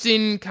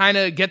Houston kind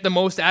of get the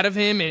most out of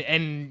him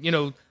and, you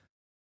know,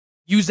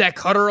 use that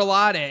cutter a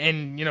lot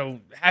and, you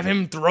know, have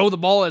him throw the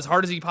ball as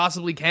hard as he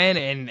possibly can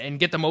and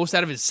get the most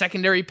out of his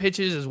secondary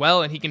pitches as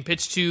well. And he can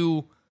pitch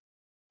to,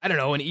 I don't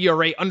know, an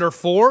ERA under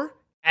 4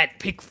 at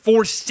pick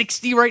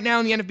 460 right now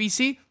in the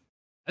NFBC.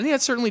 I think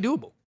that's certainly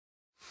doable.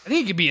 I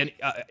think he could be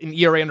an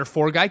ERA under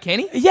 4 guy, can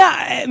he?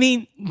 Yeah, I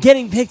mean,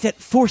 getting picked at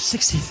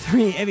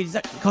 463, I mean,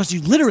 that costs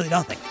you literally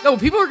nothing. No,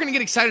 people are going to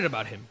get excited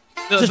about him.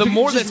 The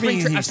more that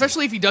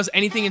especially if he does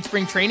anything in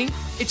spring training,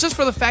 it's just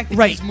for the fact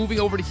that he's moving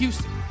over to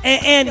Houston.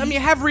 And I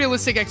mean, have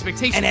realistic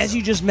expectations. And as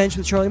you just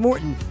mentioned with Charlie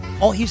Morton,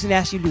 all Houston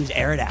asks you to do is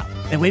air it out.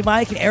 And Wade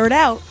Miley can air it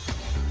out.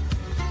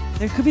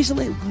 There could be some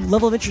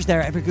level of interest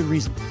there for good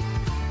reason.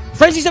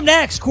 Frenzy's up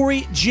next.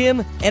 Corey,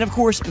 Jim, and of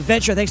course,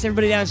 Ventura. Thanks to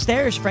everybody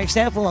downstairs. Frank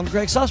Stanfield, I'm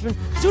Greg Sussman.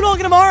 See you all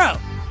again tomorrow.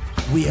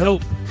 We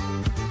hope.